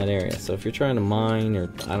away from that area. So if you're trying to mine or,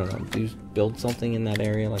 I don't know, build something in that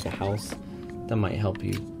area like a house, that might help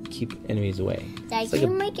you keep enemies away. Dad, It's can like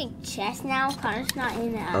you make a chest now? Connor's not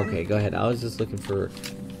in the Okay, go ahead. I was just looking for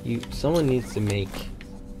you. Someone needs to make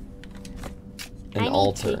I an need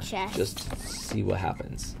altar 2 chests. just to see what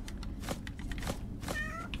happens.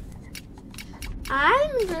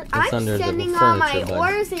 I'm under the sending all my furniture, bud.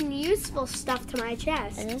 ores and useful stuff to my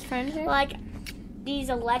chest. Is this furniture? Like these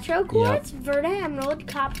electro quartz, verde emerald,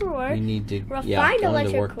 copper ore, You need to refined go into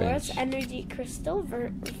electro workbench. quartz, energy crystal,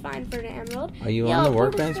 refined verde emerald. Are you on yellow the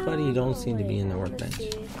workbench, portal buddy? You don't stone. seem to be in the Wait, workbench.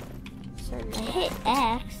 let's see. I Send hit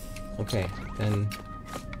X. Okay, then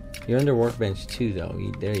you're under workbench 2 though.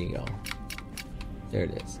 There you go. There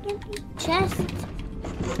it is. Chest.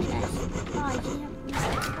 Chest.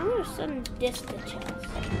 I'm gonna send this to chest.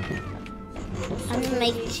 I'm gonna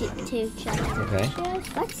make 2 chests. Okay.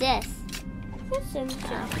 What's this? Send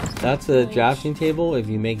chest. That's a drafting table. If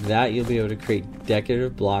you make that, you'll be able to create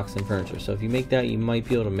decorative blocks and furniture. So if you make that, you might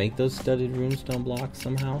be able to make those studded runestone blocks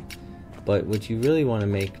somehow. But what you really want to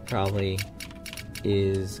make probably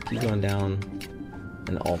is, keep going down,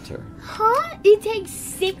 an altar. Huh? It takes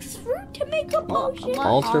 6 fruit to make a potion?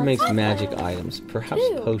 Altar makes magic items, perhaps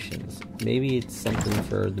 2. potions. Maybe it's something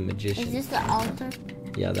for the magician. Is this the altar?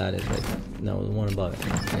 Yeah, that is right. No, the one above it.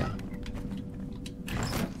 Yeah.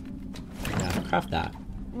 Yeah, craft that.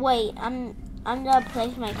 Wait, I'm gonna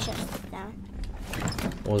place my chest down.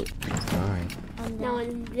 Well, alright. Now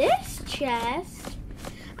in this chest,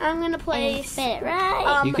 I'm gonna place fit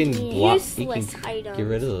right. You can block. You can useless items. get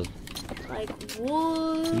rid of those. Like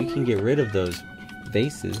wood. You can get rid of those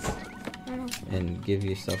vases Oh. and give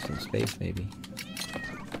yourself some space, maybe.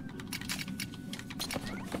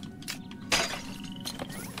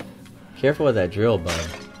 Careful with that drill, bud.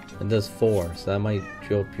 It does 4, so that might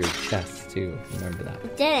drill up your chest too. Remember that.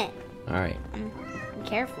 It didn't. All right. Be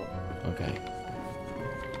careful. Okay.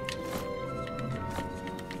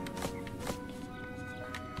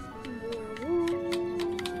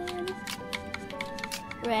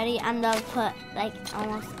 Ready? I'm gonna put like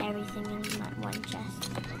almost everything in my one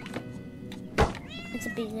chest. It's a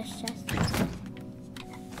biggest chest.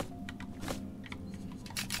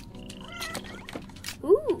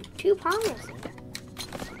 Ooh, 2 promises.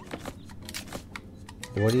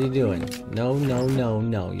 What are you doing? No, no, no,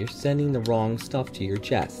 no. You're sending the wrong stuff to your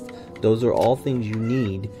chest. Those are all things you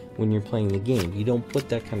need when you're playing the game. You don't put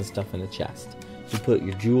that kind of stuff in a chest. You put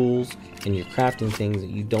your jewels and your crafting things that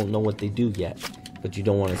you don't know what they do yet, but you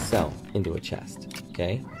don't want to sell into a chest.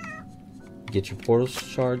 Okay? Get your portal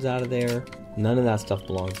shards out of there. None of that stuff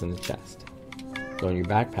belongs in the chest. Go in your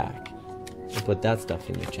backpack and put that stuff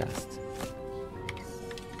in your chest.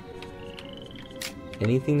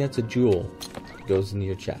 Anything that's a jewel goes into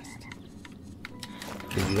your chest.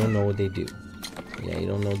 Because you don't know what they do. Yeah, you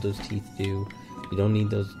don't know what those teeth do. You don't need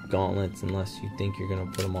those gauntlets unless you think you're going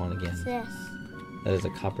to put them on again. What's this? That is a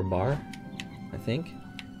copper bar, I think.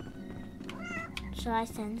 Shall I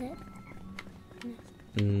send it?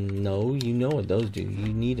 No, you know what those do.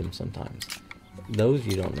 You need them sometimes. Those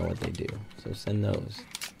you don't know what they do. So send those.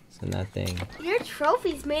 Send that thing. Your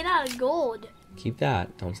trophy's made out of gold. Keep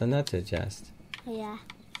that. Don't send that to the chest. Yeah.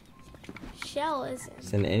 Shell isn't.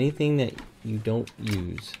 Send anything that you don't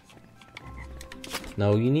use.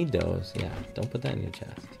 No, you need those. Yeah, don't put that in your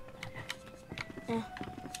chest.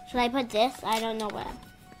 Should I put this? I don't know what.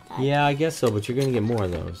 Yeah, I guess so, but you're gonna get more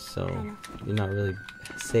of those, so know. you're not really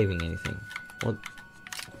saving anything. Well,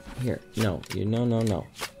 here, no.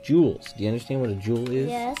 Jewels. Do you understand what a jewel is?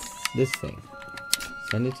 Yes. This thing.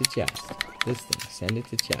 Send it to chest. This thing. Send it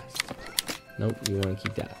to chest. Nope, you want to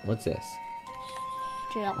keep that. What's this?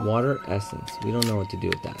 Drill. Water essence. We don't know what to do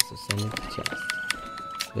with that, so send it to chest.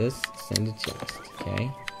 This, send to chest.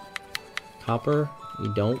 Okay. Copper,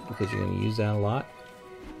 you don't because you're going to use that a lot.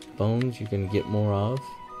 Bones, you're going to get more of.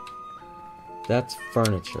 That's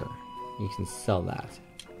furniture. You can sell that.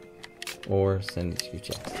 Or send it to your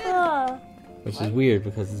chest. Which is weird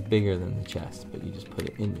because it's bigger than the chest, but you just put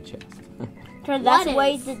it in the chest. So that's What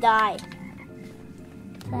way is? to die.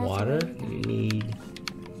 Water, you need...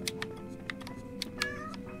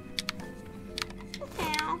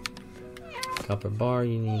 Copper bar,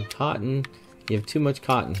 you need cotton. You have too much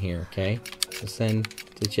cotton here, okay? So send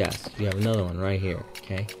to chest. You have another one right here,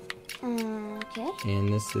 okay? Okay.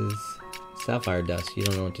 And this is sapphire dust you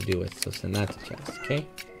don't know what to do with, so send that to chest, okay?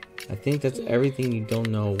 I think that's everything you don't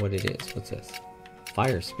know what it is. What's this?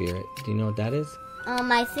 Fire spirit. Do you know what that is?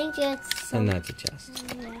 I think it's. Send that to chest.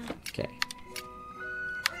 Yeah. Okay.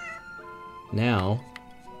 Now,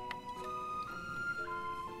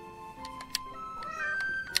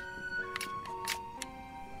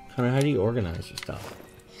 Connor, how do you organize your stuff?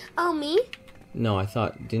 Oh, me? No, I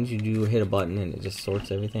thought, didn't you hit a button and it just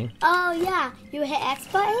sorts everything? Oh, yeah. You hit X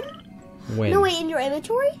button? When? No, wait, in your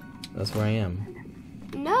inventory? That's where I am.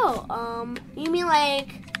 No, you mean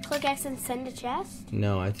like click X and send to chest?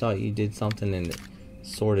 No, I thought you did something and it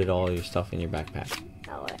sorted all your stuff in your backpack.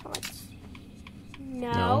 Oh, wait, let's see.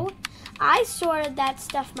 No. No? I sorted that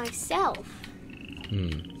stuff myself.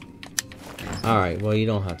 Alright, well, you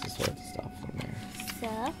don't have to sort the stuff from there.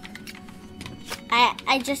 So.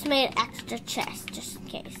 I just made an extra chest just in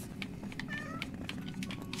case.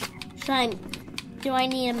 So do I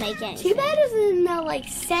need to make anything? Too bad it doesn't like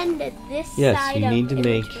send to this Yes, side you of need to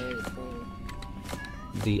make- inventory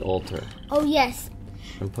thing. The altar. Oh yes.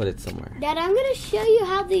 And put it somewhere. Dad, I'm gonna show you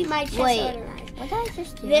how my chest Wait. organized. What did I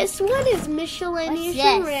just do? This one is miscellaneous What's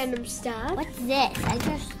and this? random stuff. What's this? I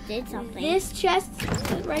just did something. This chest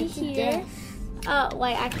right What's here. this? Oh,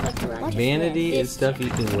 wait, I clicked around. What? Vanity This is stuff you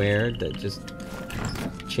can wear that just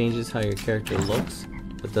changes how your character looks,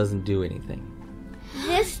 but doesn't do anything.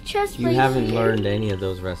 This chest You right haven't here. learned any of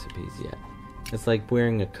those recipes yet. It's like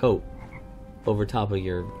wearing a coat over top of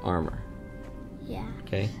your armor, Yeah.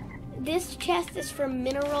 okay? This chest is for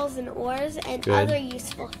minerals and ores and Good. other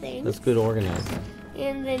useful things. That's good organizing.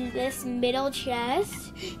 And then this middle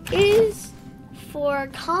chest is for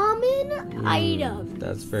common items.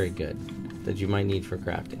 That's very good. That you might need for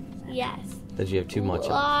crafting. Yes. That you have too much of.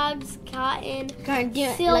 Logs, cotton, Look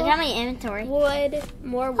Silk. at my inventory. wood,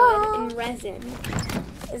 more wood, and resin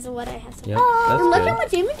is what I have. Yep, And look that's how good.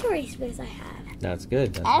 much inventory space I have. That's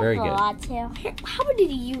good. That's I have very a good. lot too. Here, how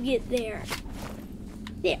did you get there?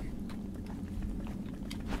 There.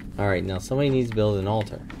 Alright, now somebody needs to build an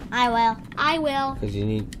altar. I will. I will. Because you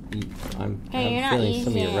need... I'm Hey, you're not feeling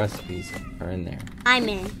some of your using it. recipes are in there. I'm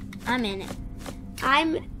in it.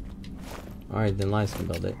 I'm. Alright, then Liza can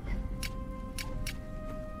build it.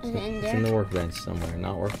 Is it in It's in there? the workbench somewhere.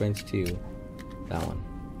 Not workbench 2. That one.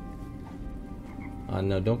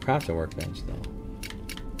 No, don't craft a workbench though.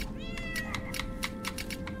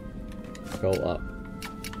 Go up.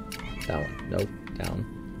 That one. Nope.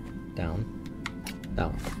 Down. Down. That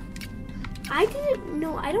one. I didn't.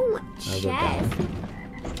 No, I don't want I'll go chest.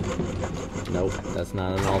 down. Nope. That's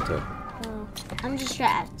not an altar. Oh, I'm just trying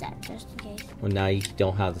to ask that just in case. Well, now you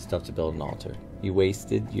don't have the stuff to build an altar. You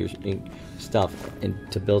wasted your stuff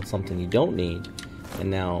to build something you don't need, and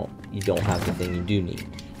now you don't have the thing you do need.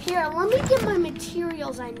 Here, let me get my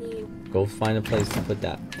materials I need. Go find a place to put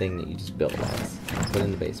that thing that you just built, Liza. Put it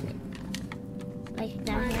in the basement. Like My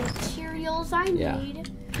down here. materials I Yeah. need.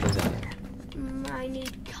 Put it down there. I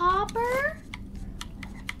need copper.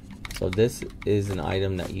 So this is an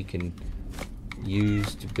item that you can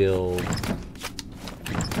use to build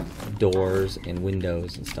doors and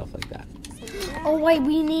windows and stuff like that. Oh wait,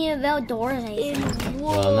 we need to build doors. I In think. wood.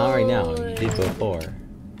 Well, not right now. You did before.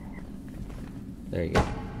 There you go.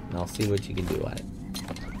 And I'll see what you can do at it.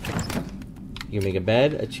 You can make a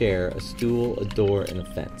bed, a chair, a stool, a door, and a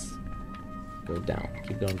fence. Go down.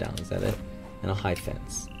 Keep going down. Is that it? and a high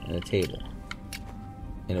fence, and a table,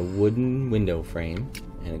 and a wooden window frame,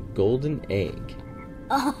 and a golden egg.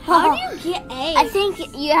 How do you get eggs? I think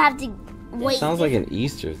you have to wait. Sounds like an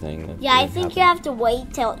Easter thing. Yeah, I think you have to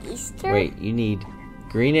wait till Easter. Wait, you need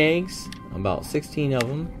green eggs, about 16 of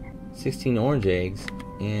them, 16 orange eggs,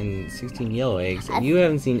 and 16 yellow eggs. And you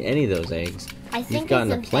haven't seen any of those eggs. I think You've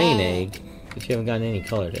gotten a it's plain egg. egg, but you haven't gotten any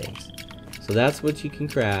colored eggs. So that's what you can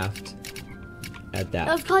craft at that.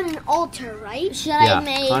 That's called an altar, right? Should I Yeah,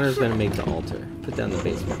 make? Connor's gonna make the altar. Put that in the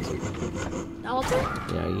basement too. An altar?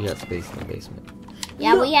 Yeah, you got space in the basement.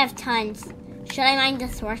 Yeah, we have tons. Should I mine the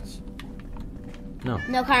torch? No.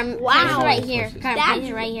 No, Carmen. Wow. Place it right here. Torches. Carmen, place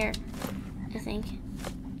it right here. I think.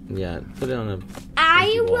 Yeah, put it on a. I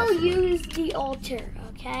empty wall will somewhere. use the altar,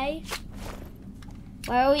 okay?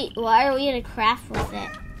 What are we gonna craft with it?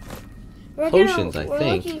 Potions, I we're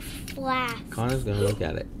think. looking flasks. Connor's gonna look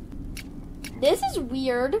at it. This is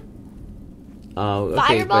weird. Oh, okay,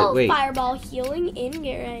 Fireball, but wait. fireball healing in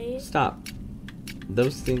raid. Stop.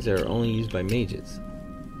 Those things are only used by mages.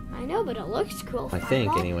 I know, but it looks cool. I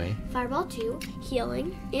think, anyway. Fireball 2,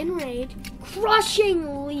 healing, in raid,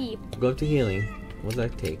 crushing leap. Go up to healing. What does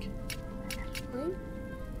that take?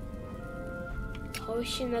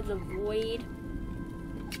 Potion of the void.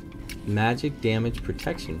 Magic damage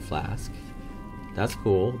protection flask. That's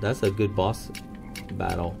cool. That's a good boss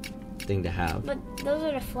battle thing to have. But those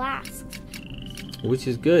are the flasks. Which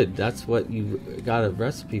is good. That's what you got a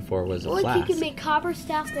recipe for, was a Like flask. you can make copper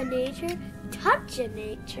staffs of nature, touch of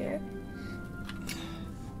nature.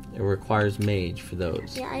 It requires mage for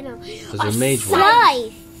those. Yeah, I know. Those are mage weapons.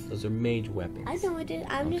 Nice. Those are mage weapons. I know it is.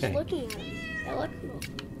 I'm just Okay. looking at them. They look cool.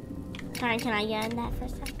 Karen, can I get in that for a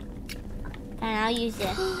second? And I'll use it.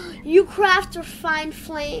 You craft refined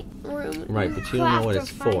flame room. Right, but you don't know what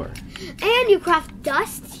it's for. And you craft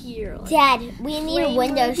dust here. Like, Dad, we need a Flame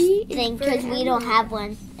Windows worthy thing is because very we don't emerald. have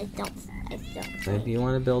one. I don't. If you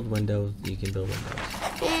want to build windows, you can build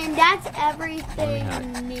windows. and that's everything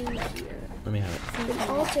have new here. Let me have it. An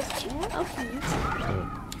altar too. Okay.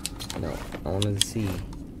 Oh, no, I wanted to see.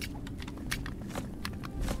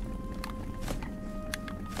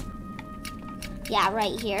 Yeah,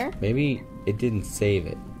 right here. Maybe it didn't save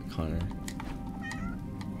it, Connor.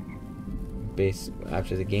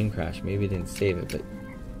 After the game crash, maybe it didn't save it, but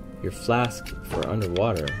your flask for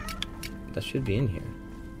underwater, that should be in here.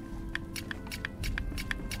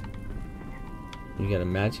 You got a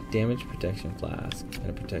magic damage protection flask and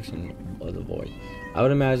a protection of the void. I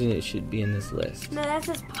would imagine it should be in this list. No, that's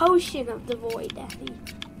just potion of the void, Daddy.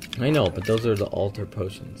 I know, but those are the altar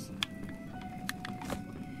potions.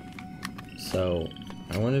 So,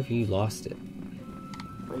 I wonder if you lost it.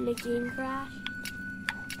 When the game crashed.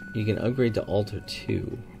 You can upgrade to altar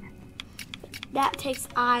 2. That takes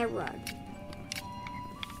iron.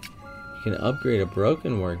 You can upgrade a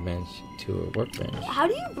broken workbench to a workbench. How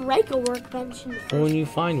do you break a workbench in the first Or when you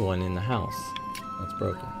find one in the house that's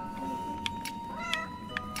broken.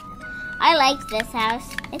 I like this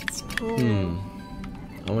house. It's cool.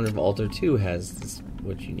 I wonder if altar 2 has this,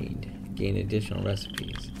 what you need. Gain additional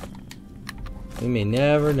recipes. We may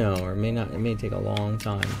never know, or may not. It may take a long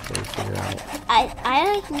time before we figure out.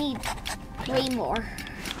 I like need 3 more.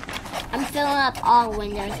 I'm filling up all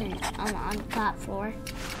windows on the top floor.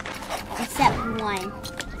 Except one.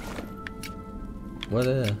 What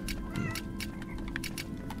a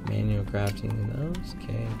manual crafting in those.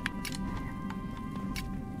 Okay.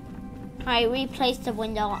 Alright, replace the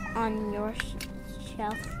window on your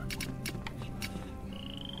shelf.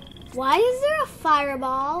 Why is there a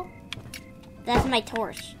fireball? That's my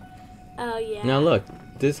torch. Oh, yeah. Now look,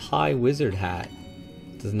 this high wizard hat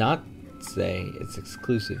does not say it's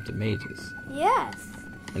exclusive to mages. Yes.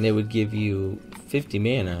 And it would give you 50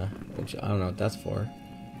 mana, which I don't know what that's for,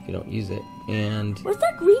 if you don't use it, and What's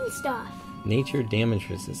that green stuff? nature damage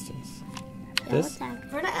resistance. Yeah, This? what's that?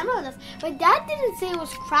 For the emerald. But Dad didn't say it was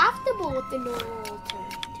craftable with the normal altar.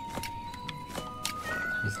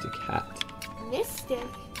 Mystic hat. Mystic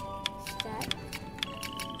set.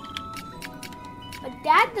 But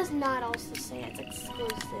Dad does not also say it's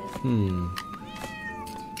exclusive.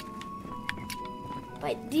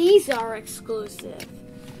 But these are exclusive.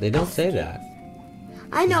 They don't say that.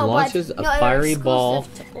 I know, launches but a no, fiery they're ball.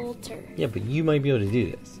 exclusive to altar. Yeah, but you might be able to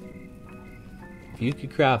do this. If you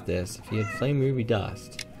could craft this, if you had flame ruby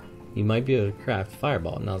dust, you might be able to craft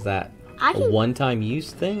fireball. Now is that I a can- one-time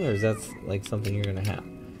use thing, or is that like something you're gonna have?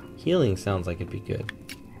 Healing sounds like it'd be good.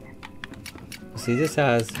 See, this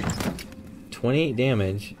has 28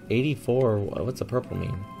 damage, 84. What's the purple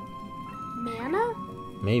mean? Mana?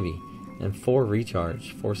 Maybe. And 4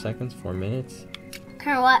 recharge. 4 seconds, 4 minutes.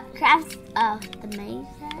 Colonel, what crafts? Oh, the maze.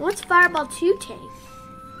 What's Fireball 2 take?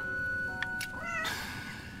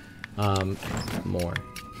 More.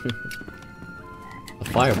 A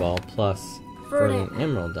fireball plus Verdant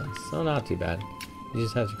Emerald dust. So not too bad. You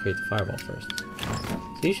just have to create the fireball first.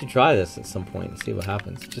 So you should try this at some point and see what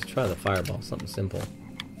happens. Just try the fireball, something simple.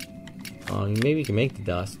 Maybe you can make the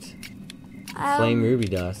dust. Flame ruby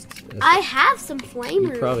dust. I have some flame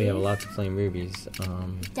rubies. You probably have lots of flame rubies.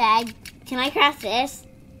 Dad, can I craft this?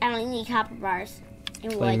 I don't need copper bars.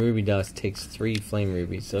 And Flame wood. ruby dust takes 3 flame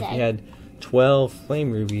rubies. So if Okay. you had 12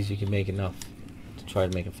 flame rubies, you could make enough to try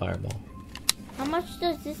to make a fireball. How much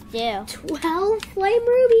does this do? 12 flame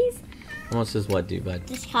rubies? How much does what do, bud?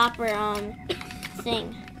 This copper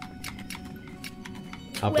thing.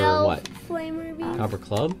 Copper 12 what? flame rubies. Copper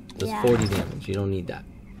club? Does Yeah. 40 damage. You don't need that.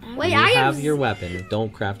 Wait, When you I have your weapon,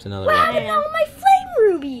 don't craft another What weapon. happened to all my flame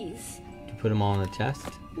rubies? You put them all in a chest.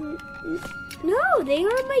 No, they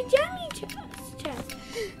are in my gemmy chest.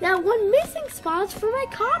 That one missing spot's for my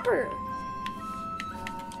copper.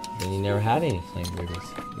 Then you never had any flame rubies.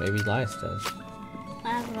 Maybe Elias does. I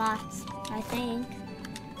have lots, I think.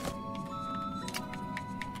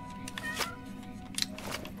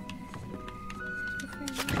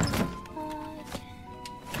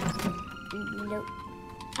 Nope.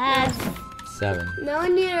 I have 7. No, I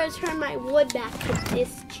need to return my wood back to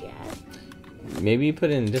this chest. Maybe you put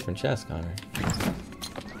it in a different chest, Connor.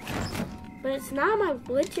 But it's not my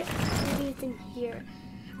wood chest. Maybe it's in here.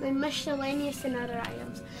 My miscellaneous and other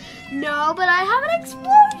items. No, but I have an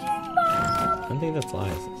explosion bomb. I don't think that's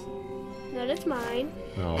Elias's. No, that's mine.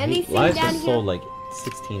 No, Anything Elias down just here? sold like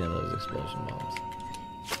 16 of those explosion bombs.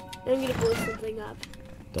 I'm gonna blow something up.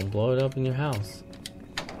 Don't blow it up in your house.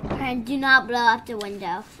 And do not blow up the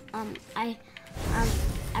window. I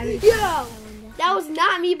Yo, that was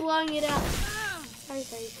not me blowing it up. Sorry.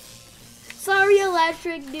 Sorry,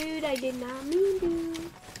 electric dude. I did not mean to.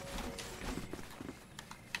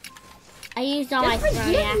 I used all my Just throwing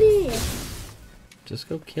forgive axe. me. Just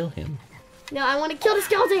go kill him. No, I want to kill the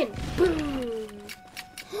skeleton. Boom.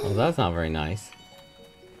 Well, that's not very nice.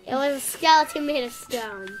 It was a skeleton made of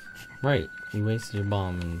stone. Right. You wasted your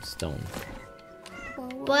bomb in stone.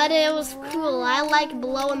 But it was cool. I like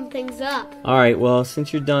blowing things up. Alright, well,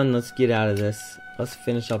 since you're done, let's get out of this. Let's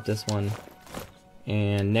finish up this one.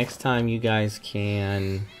 And next time you guys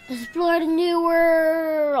can Explore the new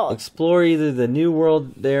world. explore either the new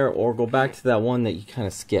world there or go back to that one that you kind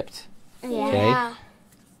of skipped. Yeah. Okay.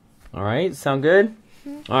 Alright, sound good?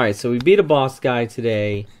 Alright, so we beat a boss guy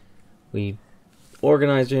today. We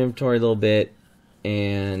organized our inventory a little bit.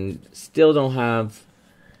 And still don't have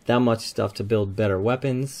that much stuff to build better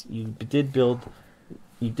weapons. You did build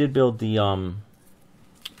the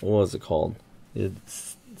what was it called? The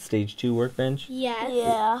stage 2 workbench. Yes.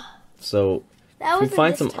 Yeah. So That if we was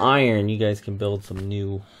find some iron, you guys can build some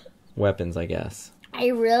new weapons, I guess. I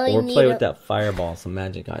really Or need play with that fireball, some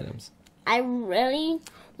magic items. I really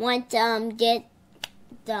want to get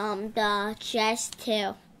the chest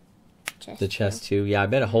too. The chest too. Yeah, I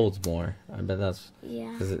bet it holds more. I bet that's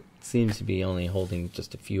Yeah. because it seems to be only holding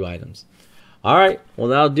just a few items. Alright, well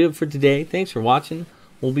that'll do it for today. Thanks for watching.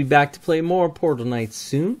 We'll be back to play more Portal Knights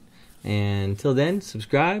soon. And until then,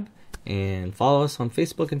 subscribe and follow us on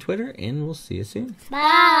Facebook and Twitter, and we'll see you soon.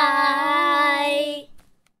 Bye.